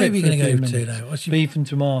just What leave flavour it are you for a going to few go to minutes. now? What's your Beef and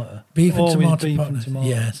tomato. beef and Always tomato? beef pot and noodle. tomato.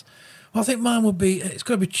 Yes. Well, I think mine would be. It's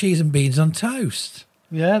got to be cheese and beans on toast.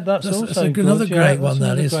 Yeah, that's also that's good. another yeah, great that's one, that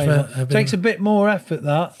another is, great for one. a bit Takes of- a bit more effort,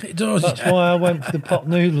 that. It does. That's yeah. why I went for the pot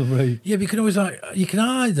noodle route. Yeah, but you can always you can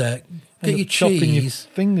either get End your up chopping your cheese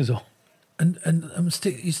fingers off. and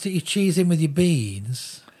stick your cheese in with your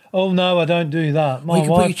beans. Oh no, I don't do that. My Or you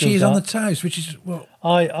can wife put your cheese does on the that. toast, which is well.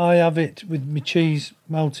 I have it with my cheese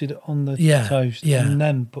melted on the Yeah, toast yeah. and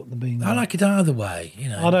then put the beans I on. like it either way. You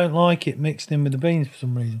know. I don't like it mixed in with the beans for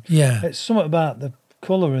some reason. Yeah. It's something about the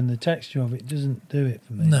colour and the texture of it doesn't do it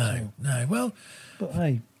for me. No, no. Well, But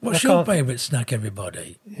hey, what's I your can't- favourite snack,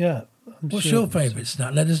 everybody? Yeah. I'm What's sure your it's favourite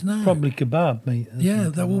snack? Let us know. Probably kebab meat. I Yeah,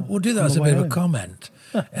 think, we'll do that on as the a bit way of a home. comment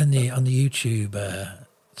on the YouTube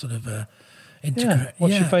sort of Yeah.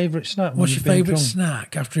 What's your favourite snack? when What's you've your been favourite drunk?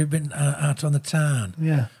 snack after you've been out on the town?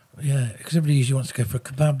 Yeah, Yeah, because everybody usually wants to go for a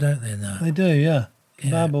kebab, don't they? Now? they do. Yeah,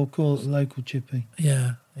 Yeah. kebab or call it local chippy.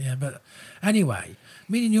 Yeah, yeah. But anyway,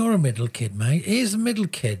 meaning you're a middle kid, mate. Here's the middle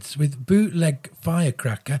kids with Bootleg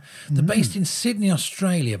Firecracker. They're based in Sydney,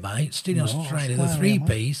 Australia, mate. Sydney, Australia. The Australia, mate.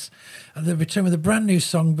 3-piece. And they've returned with a brand new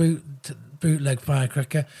song, Bootleg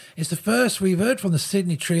Firecracker. It's the first we've heard from the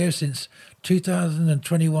Sydney trio since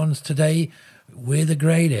 2021's Today We're the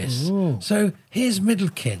Greatest. Ooh. So here's middle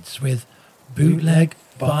kids with Bootleg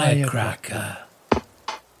Firecracker.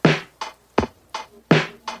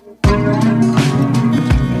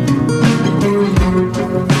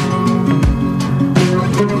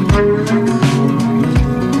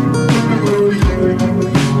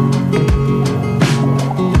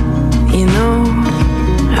 You know,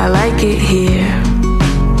 I like it here.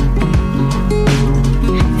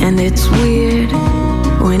 And it's weird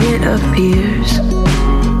when it appears.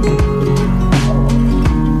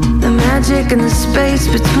 The magic and the space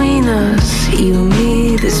between us. You and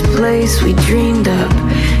me, this place we dreamed up.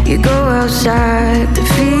 You go outside to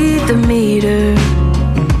feed the meter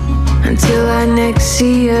until I next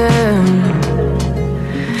see you.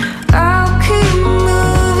 I'll keep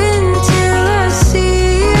moving till I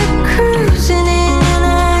see you cruising in, and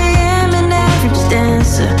I am an average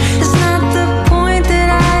dancer. It's not the point that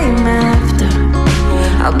I am after.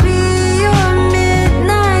 I'll be your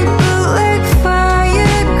midnight bootleg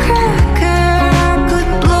firecracker. I could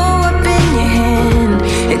blow up in your hand.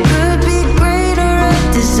 It could be great or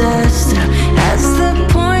a disaster. That's the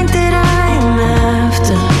point that I am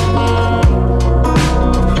after.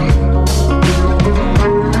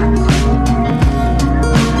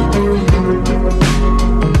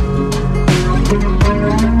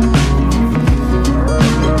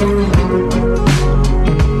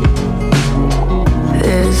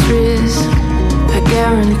 There's risk, I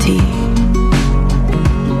guarantee.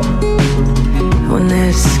 When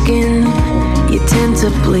there's skin, you tend to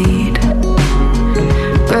bleed.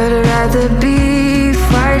 But I'd rather be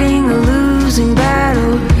fighting a losing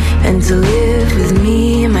battle than to live with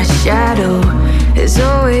me in my shadow. There's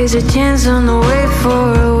always a chance on the way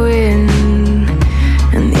for a win,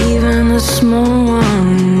 and even a small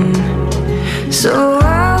one. So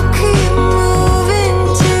I'll keep moving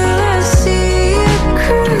till I see you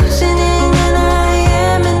cruising in, and I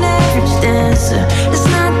am an average dancer. It's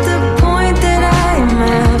not the point that I am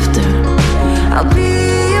after. I'll be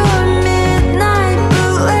your midnight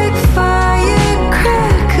bootleg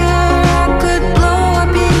firecracker. I could blow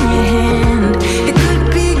up in your hand. It could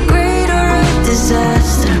be great or a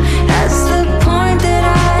disaster. That's the point that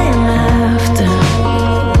I am after.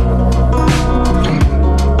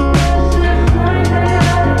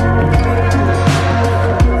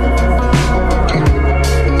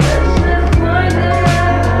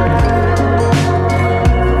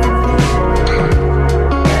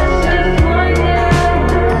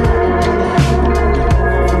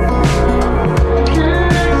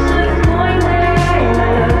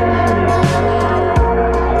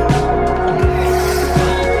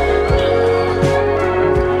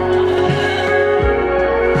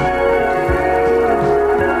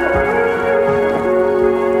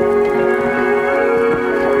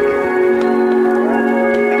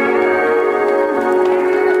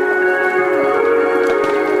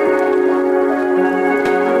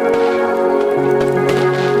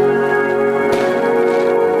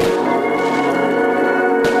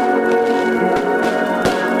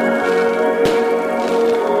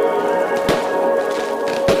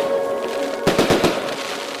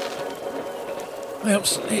 Well,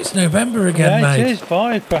 it's November again, Yeah, mate. it is.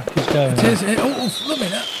 Firecrackers going. It is. Look at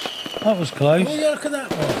that. That was close. Oh, yeah, look at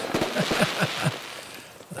that one.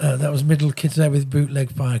 That was Middle Kids there with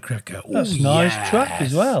Bootleg Firecracker. Ooh, That's a nice track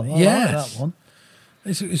as well. I like that one.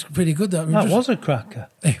 It's pretty good. That was a cracker.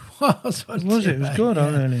 It was. Was it? It was good. I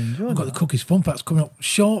really enjoyed it. I've got the Cookies Fun Facts coming up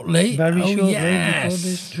shortly. Very shortly yes. before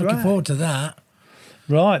this track. Looking forward to that.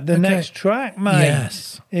 Right, the next track, mate,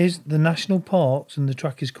 Yes. is the National Parks, and the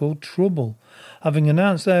track is called Trouble. Having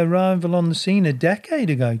announced their arrival on the scene a decade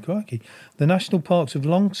ago, crikey, the National Parks have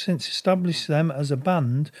long since established them as a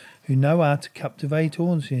band who know how to captivate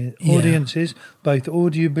audiences both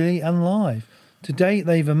audibly and live. To date,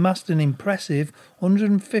 they've amassed an impressive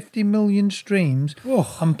 150 million streams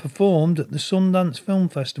and performed at the Sundance Film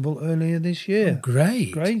Festival earlier this year. Oh,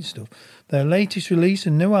 great. Great stuff. Their latest release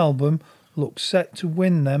and new album looks set to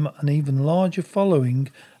win them an even larger following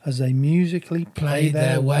as they musically play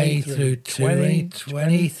their way through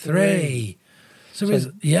 2023.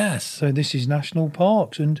 Yes. So this is National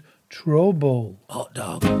Parks and Trouble. Hot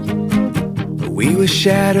dog. We were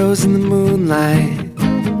shadows in the moonlight.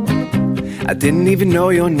 I didn't even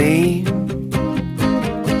know your name.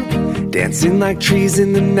 Dancing like trees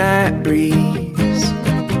in the night breeze.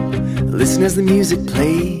 Listen as the music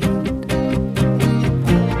played.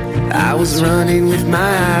 I was running with my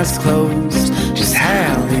eyes closed, just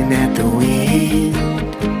howling at the wind,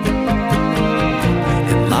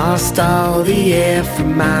 and lost all the air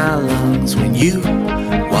from my lungs when you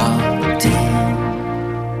walked in.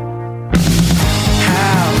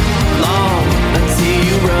 How long until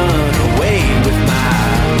you run away with my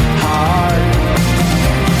heart?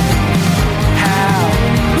 How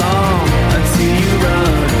long until you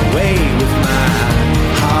run away with my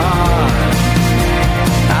heart?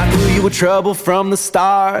 I knew you were trouble from the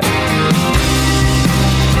start.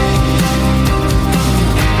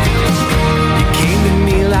 You came to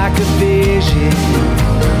me like a vision,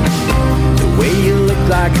 the way you look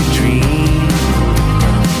like a dream.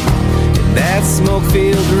 In that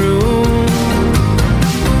smoke-filled room,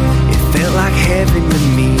 it felt like heaven to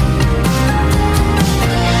me.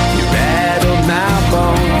 You rattled my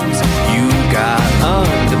bones, you got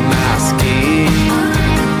under my skin,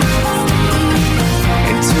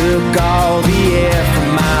 took all the air from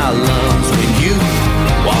my lungs when you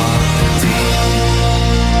walked in.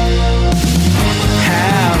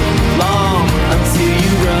 How long until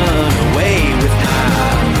you run away with my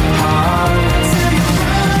heart?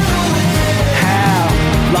 How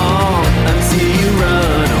long until you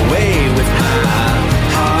run away with my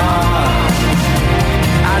heart?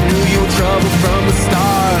 I knew you were trouble from the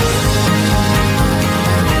start.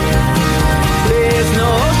 There's no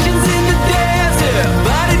oceans in the desert,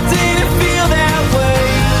 but it didn't feel that way.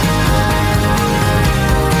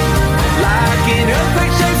 Like an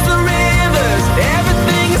earthquake shakes the rivers,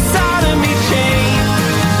 everything inside of me changed.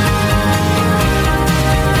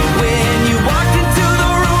 When you walked into the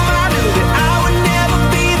room, I knew that I would never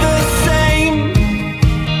be the same.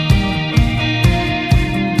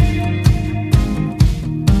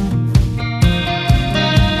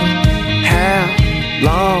 How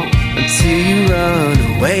long until you run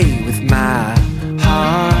away with my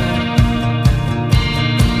heart?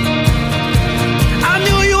 I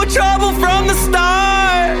knew you were trouble from the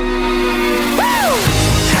start. Woo!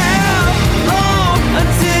 How long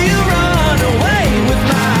until you run away with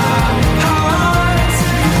my heart?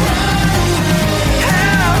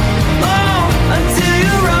 How long until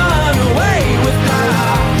you run away with my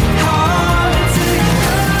heart?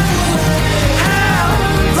 How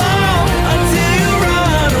long until you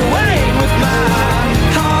run away with my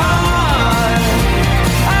heart?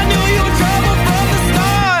 I knew you were trouble from the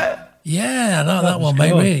start. Yeah, I like that one, mate.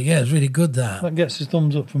 good. Really, yeah, it's really good. That. That gets a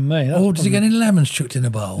thumbs up from me. That's Oh, does it probably- get any lemons chucked in a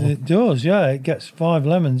bowl? It does, yeah. It gets 5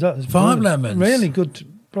 lemons. That was 5 brilliant. lemons? Really good.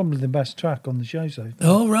 Probably the best track on the show so far.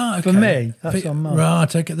 Oh, right. For okay. me, that's on mine. Right,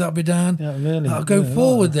 take it. That'll be down. Yeah, really. I'll go really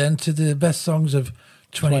forward like then to the best songs of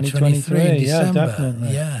 2023 in 2023, yeah, December.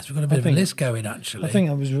 definitely. Yes, we've got a bit of a list going, actually. I think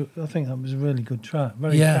that was a really good track.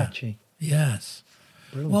 Very Yeah. catchy. Yes.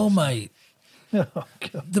 Brilliant. Well, mate, Oh,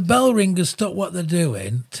 God. the bell ringers stop what they're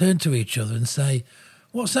doing, turn to each other and say,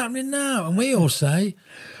 "What's happening now?" And we all say,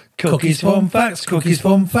 Cookies, fun facts, cookies,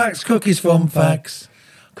 fun facts, cookies, fun facts.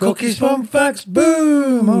 Cookies, fun facts,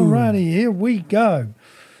 boom! Alrighty, here we go.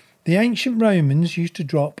 The ancient Romans used to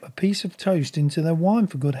drop a piece of toast into their wine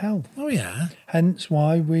for good health. Oh, yeah. Hence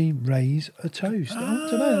why we raise a toast. I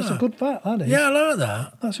don't know. That's a good fact, that is. Yeah, I like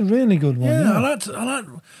that. That's a really good one. Yeah, Yeah,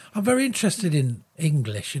 I'm very interested in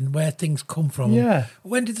English and where things come from. Yeah.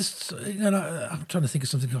 When did this, I'm trying to think of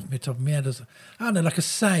something off the top of my head. I don't know, like a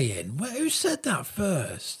saying. Who said that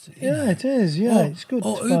first? Yeah, it is. Yeah, it's good.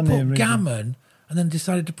 Or to who find the put original. gammon and then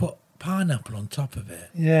decided to put pineapple on top of it?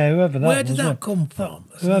 Yeah, whoever that Where did was, that yeah. come from?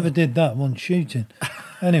 Whoever did that once shooting.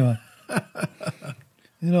 Anyway.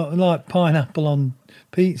 Like pineapple on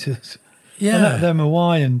pizzas. Yeah. Them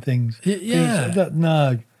Hawaiian things. Yeah. Pizza,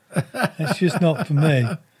 no. It's just not for me.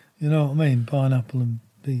 You know what I mean? Pineapple and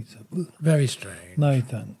pizza. Very strange. No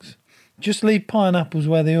thanks. Just leave pineapples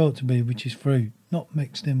where they ought to be, which is fruit, not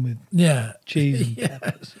mixed in with cheese and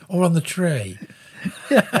peppers. Or on the tree.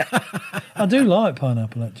 I do like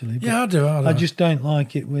pineapple, actually. but Yeah, I do. I just don't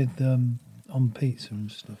like it with on pizza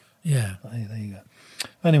and stuff. Yeah. Hey, there you go.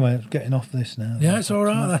 Anyway, it's getting off this now. Yeah, it's all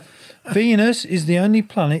right. Venus is the only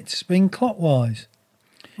planet to spin clockwise.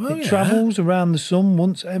 Well, It yeah. travels around the sun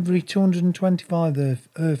once every 225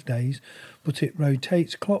 Earth days, but it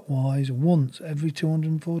rotates clockwise once every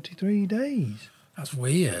 243 days. That's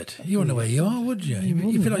weird. You wouldn't know where you are, would you? You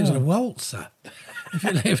wouldn't, feel like you're on a no. waltzer if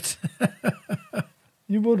you lived.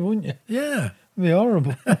 You would, wouldn't you? Yeah. It'd be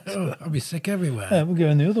horrible. I'd be sick everywhere. Yeah, we're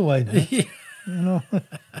going the other way now. Yeah. You know.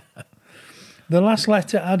 The last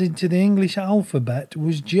letter added to the English alphabet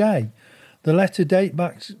was J. The letter dates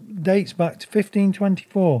back to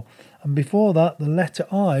 1524, and before that, the letter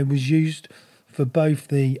I was used for both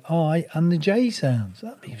the I and the J sounds.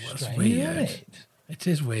 That'd be That's strange, weird. wouldn't it? It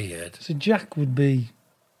is weird. So Jack would be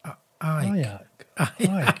Ike.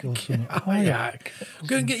 Ike or something. Ayak.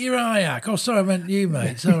 Go and get your Ayak. Oh, sorry, I meant you,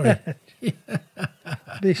 mate. Sorry.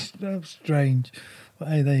 That's strange. But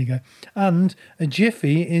hey, there you go. And a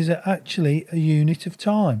jiffy is actually a unit of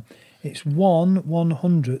time. It's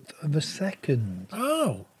 1/100th of a second.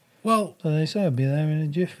 Oh, well. So they say I'll be there in a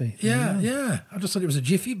jiffy. Yeah. I just thought it was a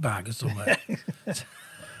jiffy bag or something.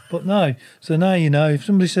 But no. So now you know, if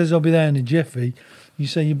somebody says I'll be there in a jiffy, you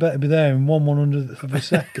say you better be there in 1/100th of a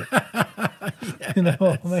second. You know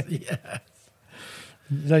what I mean? Yeah.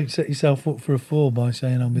 Don't set yourself up for a fall by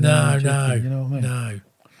saying I'll be there in a jiffy. You know what I mean? No.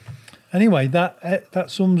 Anyway, that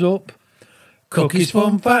sums up Cookies,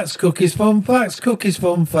 fun facts, cookies, fun facts, cookies,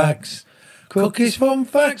 fun facts. Cookies, fun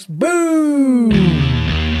facts, boom!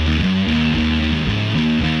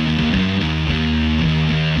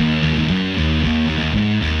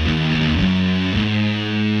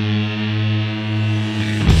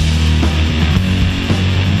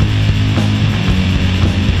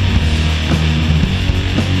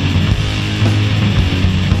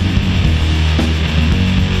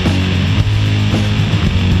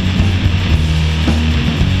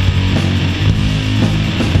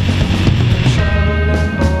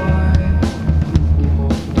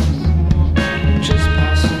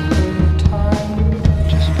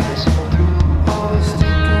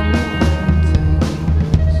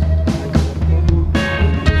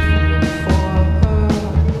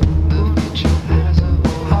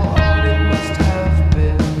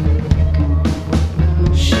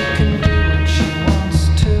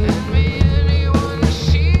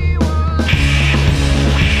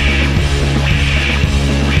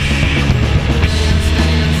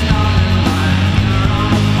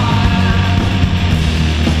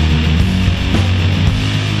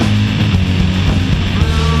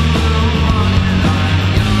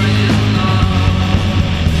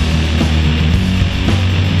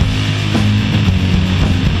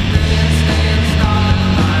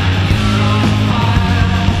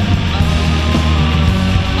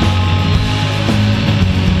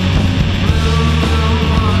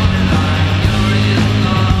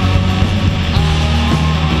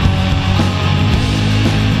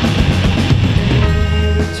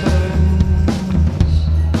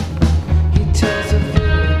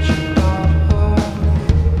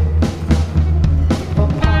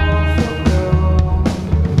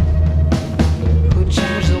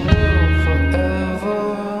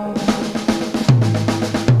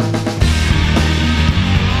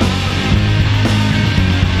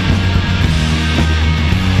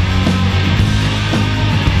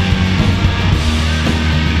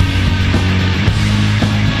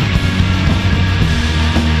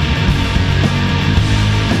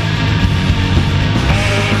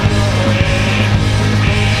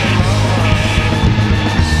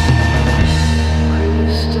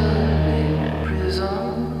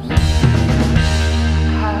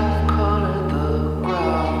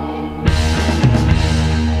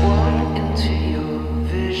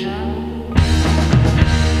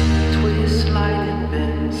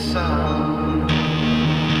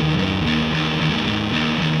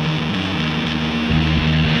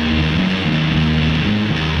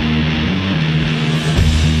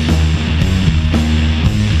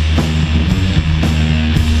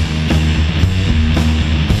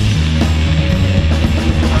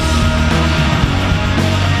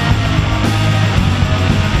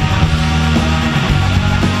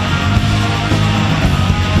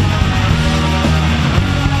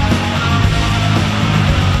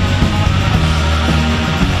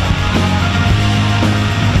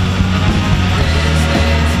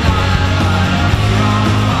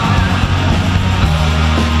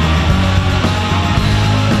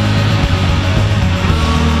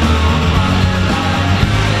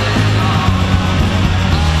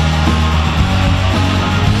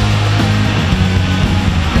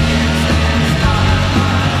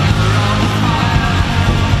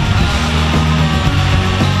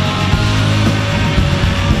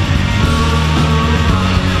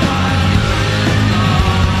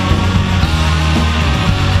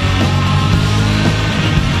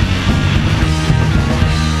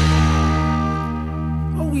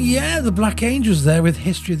 Yeah, the Black Angels there with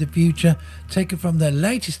History of the Future, taken from their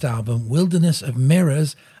latest album, Wilderness of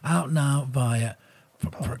Mirrors, out now via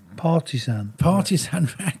Partisan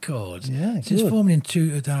Records. Yeah, Since good. forming in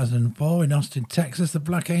 2004 in Austin, Texas, the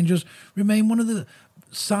Black Angels remain one of the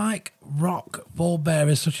psych rock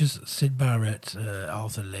forebearers such as Syd Barrett,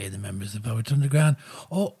 Arthur Lee, the members of the Velvet Underground,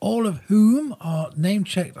 all of whom are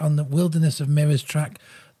name-checked on the Wilderness of Mirrors track,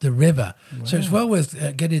 The River. So it's well worth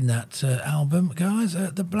getting that album, guys.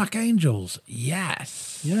 The Black Angels,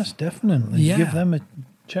 yes. Yes, definitely. Yeah. Give them a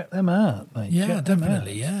check them out, mate. Yeah, Check them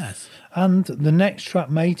definitely, out. yes. And the next track,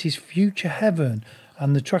 mate, is Future Heaven,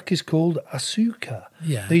 and the track is called Asuka.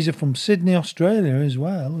 Yeah. These are from Sydney, Australia as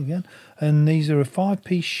well, again. And these are a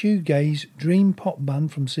 5-piece shoegaze dream pop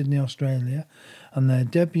band from Sydney, Australia. And their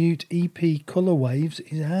debut EP, Colour Waves,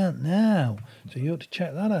 is out now. So you ought to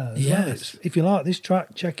check that out as well. Yes. If you like this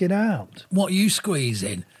track, check it out. What are you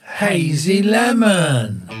squeezing? Hazy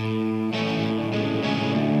Lemon.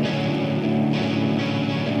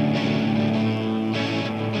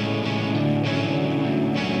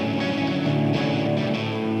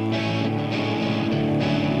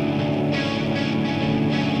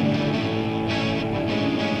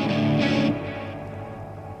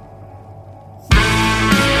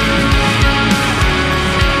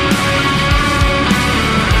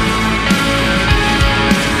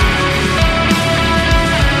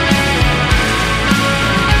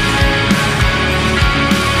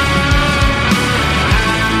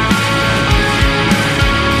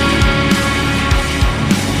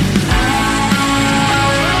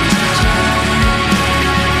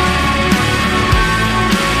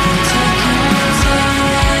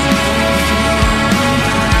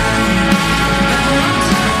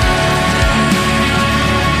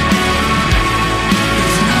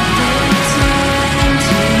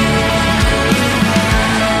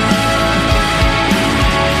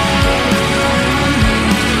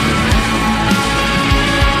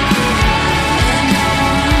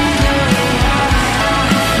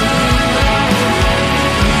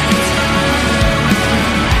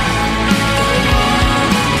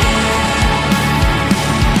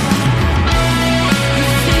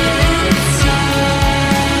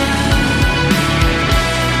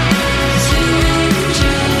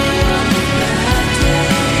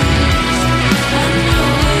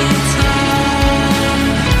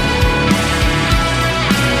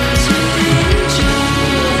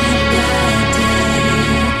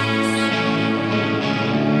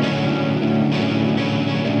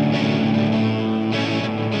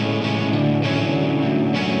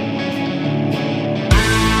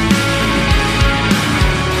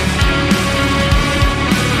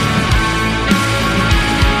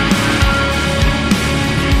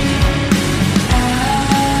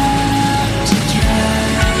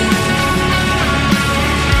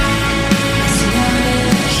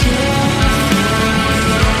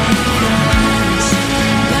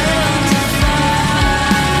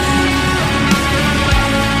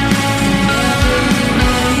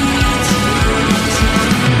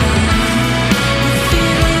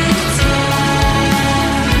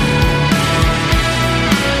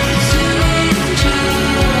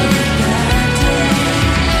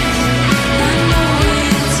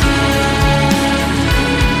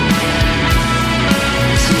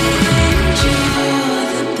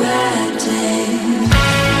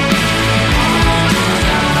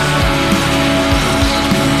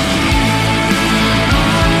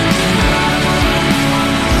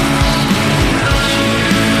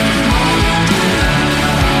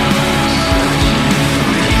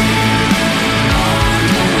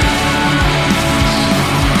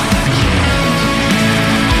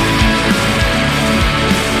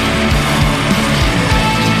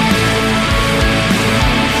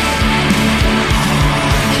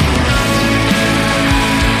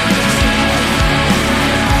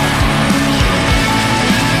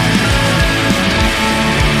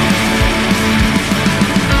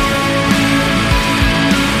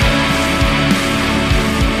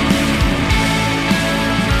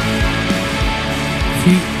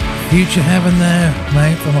 Future Heaven there,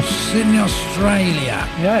 mate, from Sydney, Australia.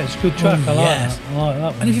 Yeah, it's a good track. I like yes. that. I like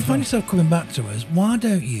that one. And if you find yourself coming back to us, why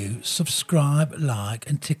don't you subscribe, like,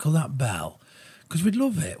 and tickle that bell? Because we'd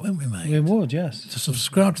love it, wouldn't we, mate? We would, yes. So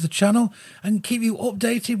subscribe to the channel and keep you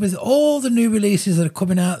updated with all the new releases that are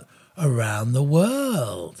coming out around the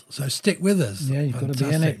world. So stick with us. Yeah, you've got to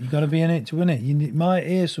be in it. You've got to be in it to win it. You might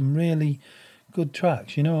hear some really good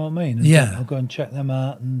tracks, you know what I mean? And yeah. I'll go and check them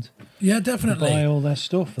out and definitely buy all their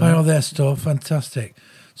stuff. Buy all their stuff. Fantastic.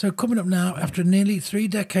 So coming up now, after nearly 3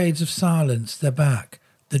 decades of silence, they're back.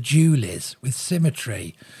 The Julies with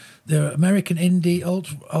Symmetry. the American indie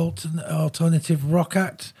alternative rock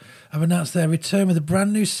act have announced their return with a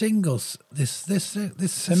brand new single. This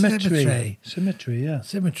Symmetry. Symmetry, yeah.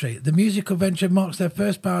 Symmetry. The musical venture marks their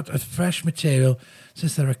first bout of fresh material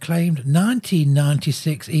since their acclaimed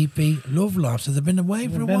 1996 EP Love Life. So they've been away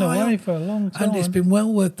for a while. They've been away for a long time. And it's been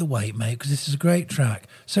well worth the wait, mate, because this is a great track.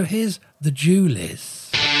 So here's the Julies.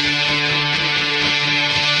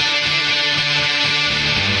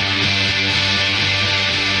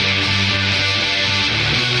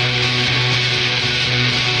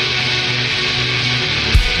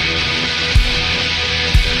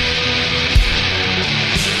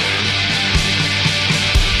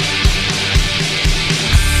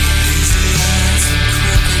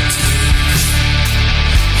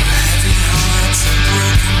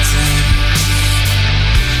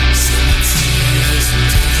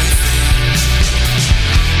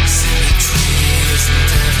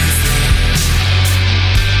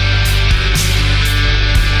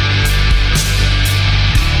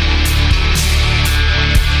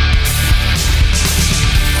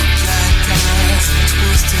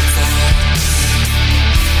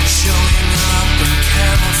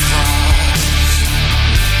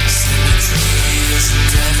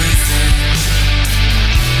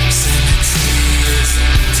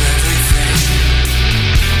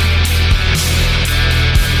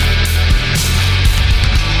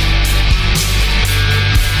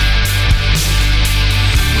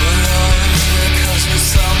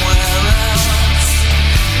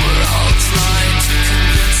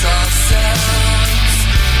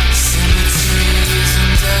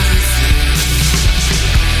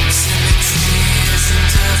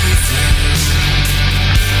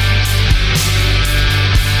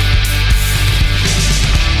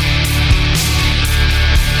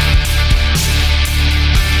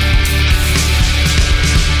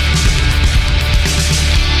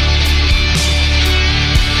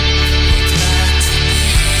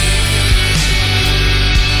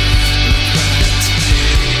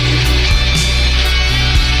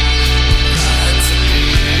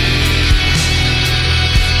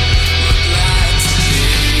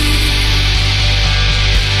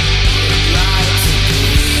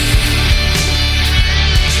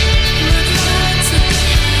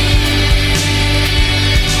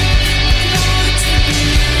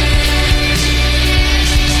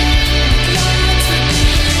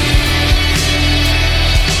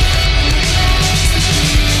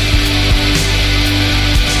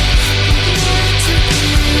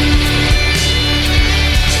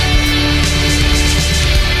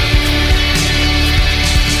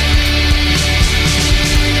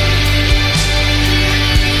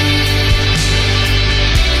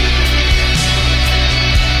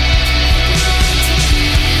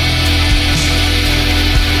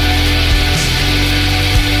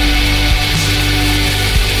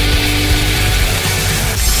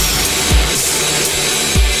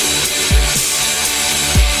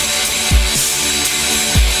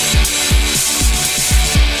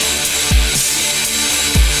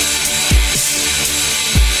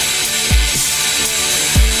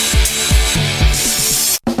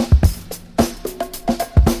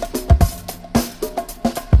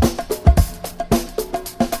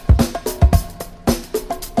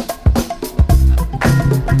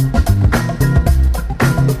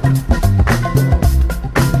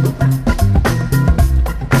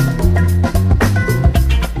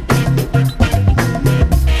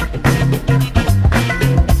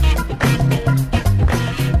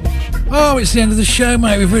 It's the end of the show,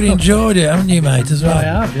 mate. We've really enjoyed it, haven't you, mate, as well? I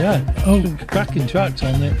have, yeah. Oh, cracking tracks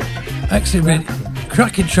on it. Excellent, really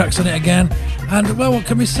cracking tracks on it again. And, well, what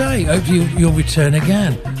can we say? Hope you'll return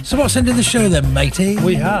again. So what's ending the show then, matey?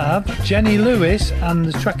 We have Jenny Lewis, and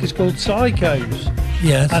the track is called Psychos.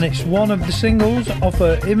 Yes. And it's one of the singles off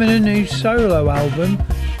her imminent new solo album,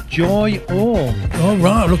 Joy All. All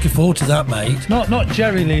right, looking forward to that, mate. Not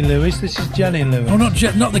Jerry Lee Lewis, this is Jenny Lewis. Oh,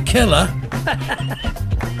 not the Killer.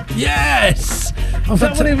 Yes! Is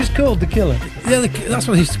that what he was called, the Killer? Yeah, that's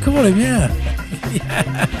what he used to call him, yeah.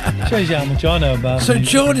 Shows you how much I know about So him.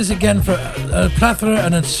 join us again for a plethora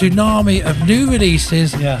and a tsunami of new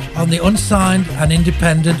releases on the unsigned and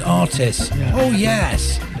independent artists. Yeah. Oh,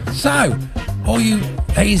 yes. So, all you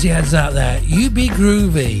hazy heads out there, you be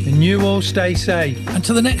groovy. And you all stay safe.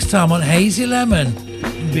 Until the next time on Hazy Lemon,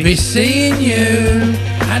 be seeing you,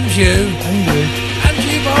 and you, and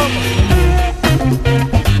you, Bob.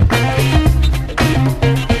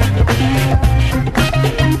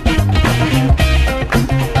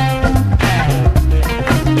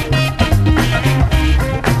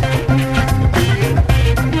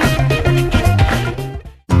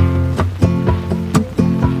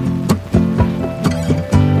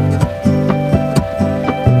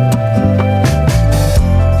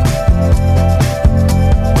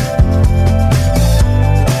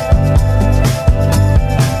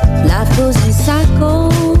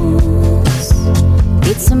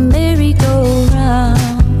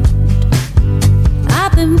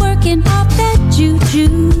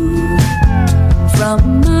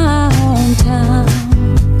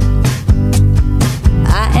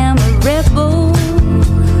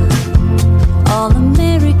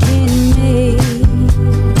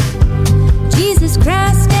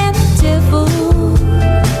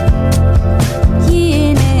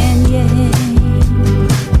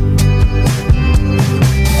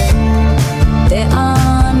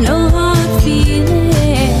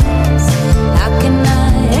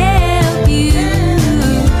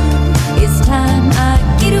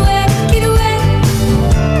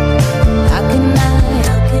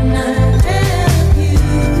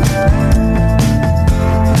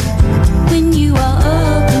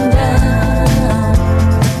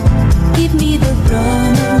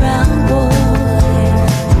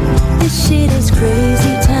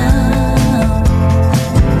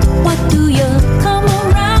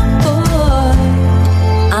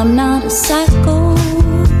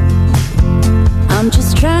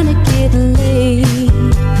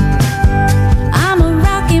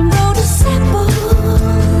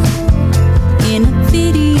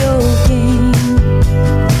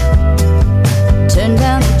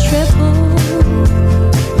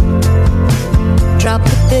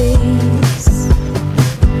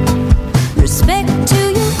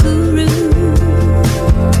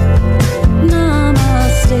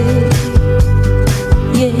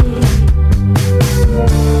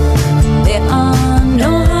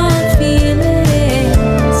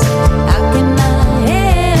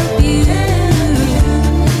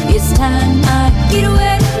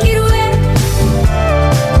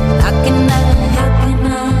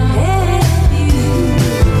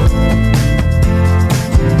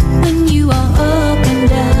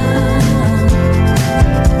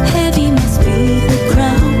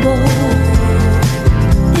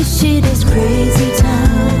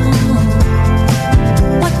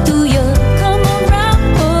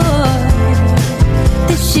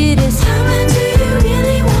 This shit is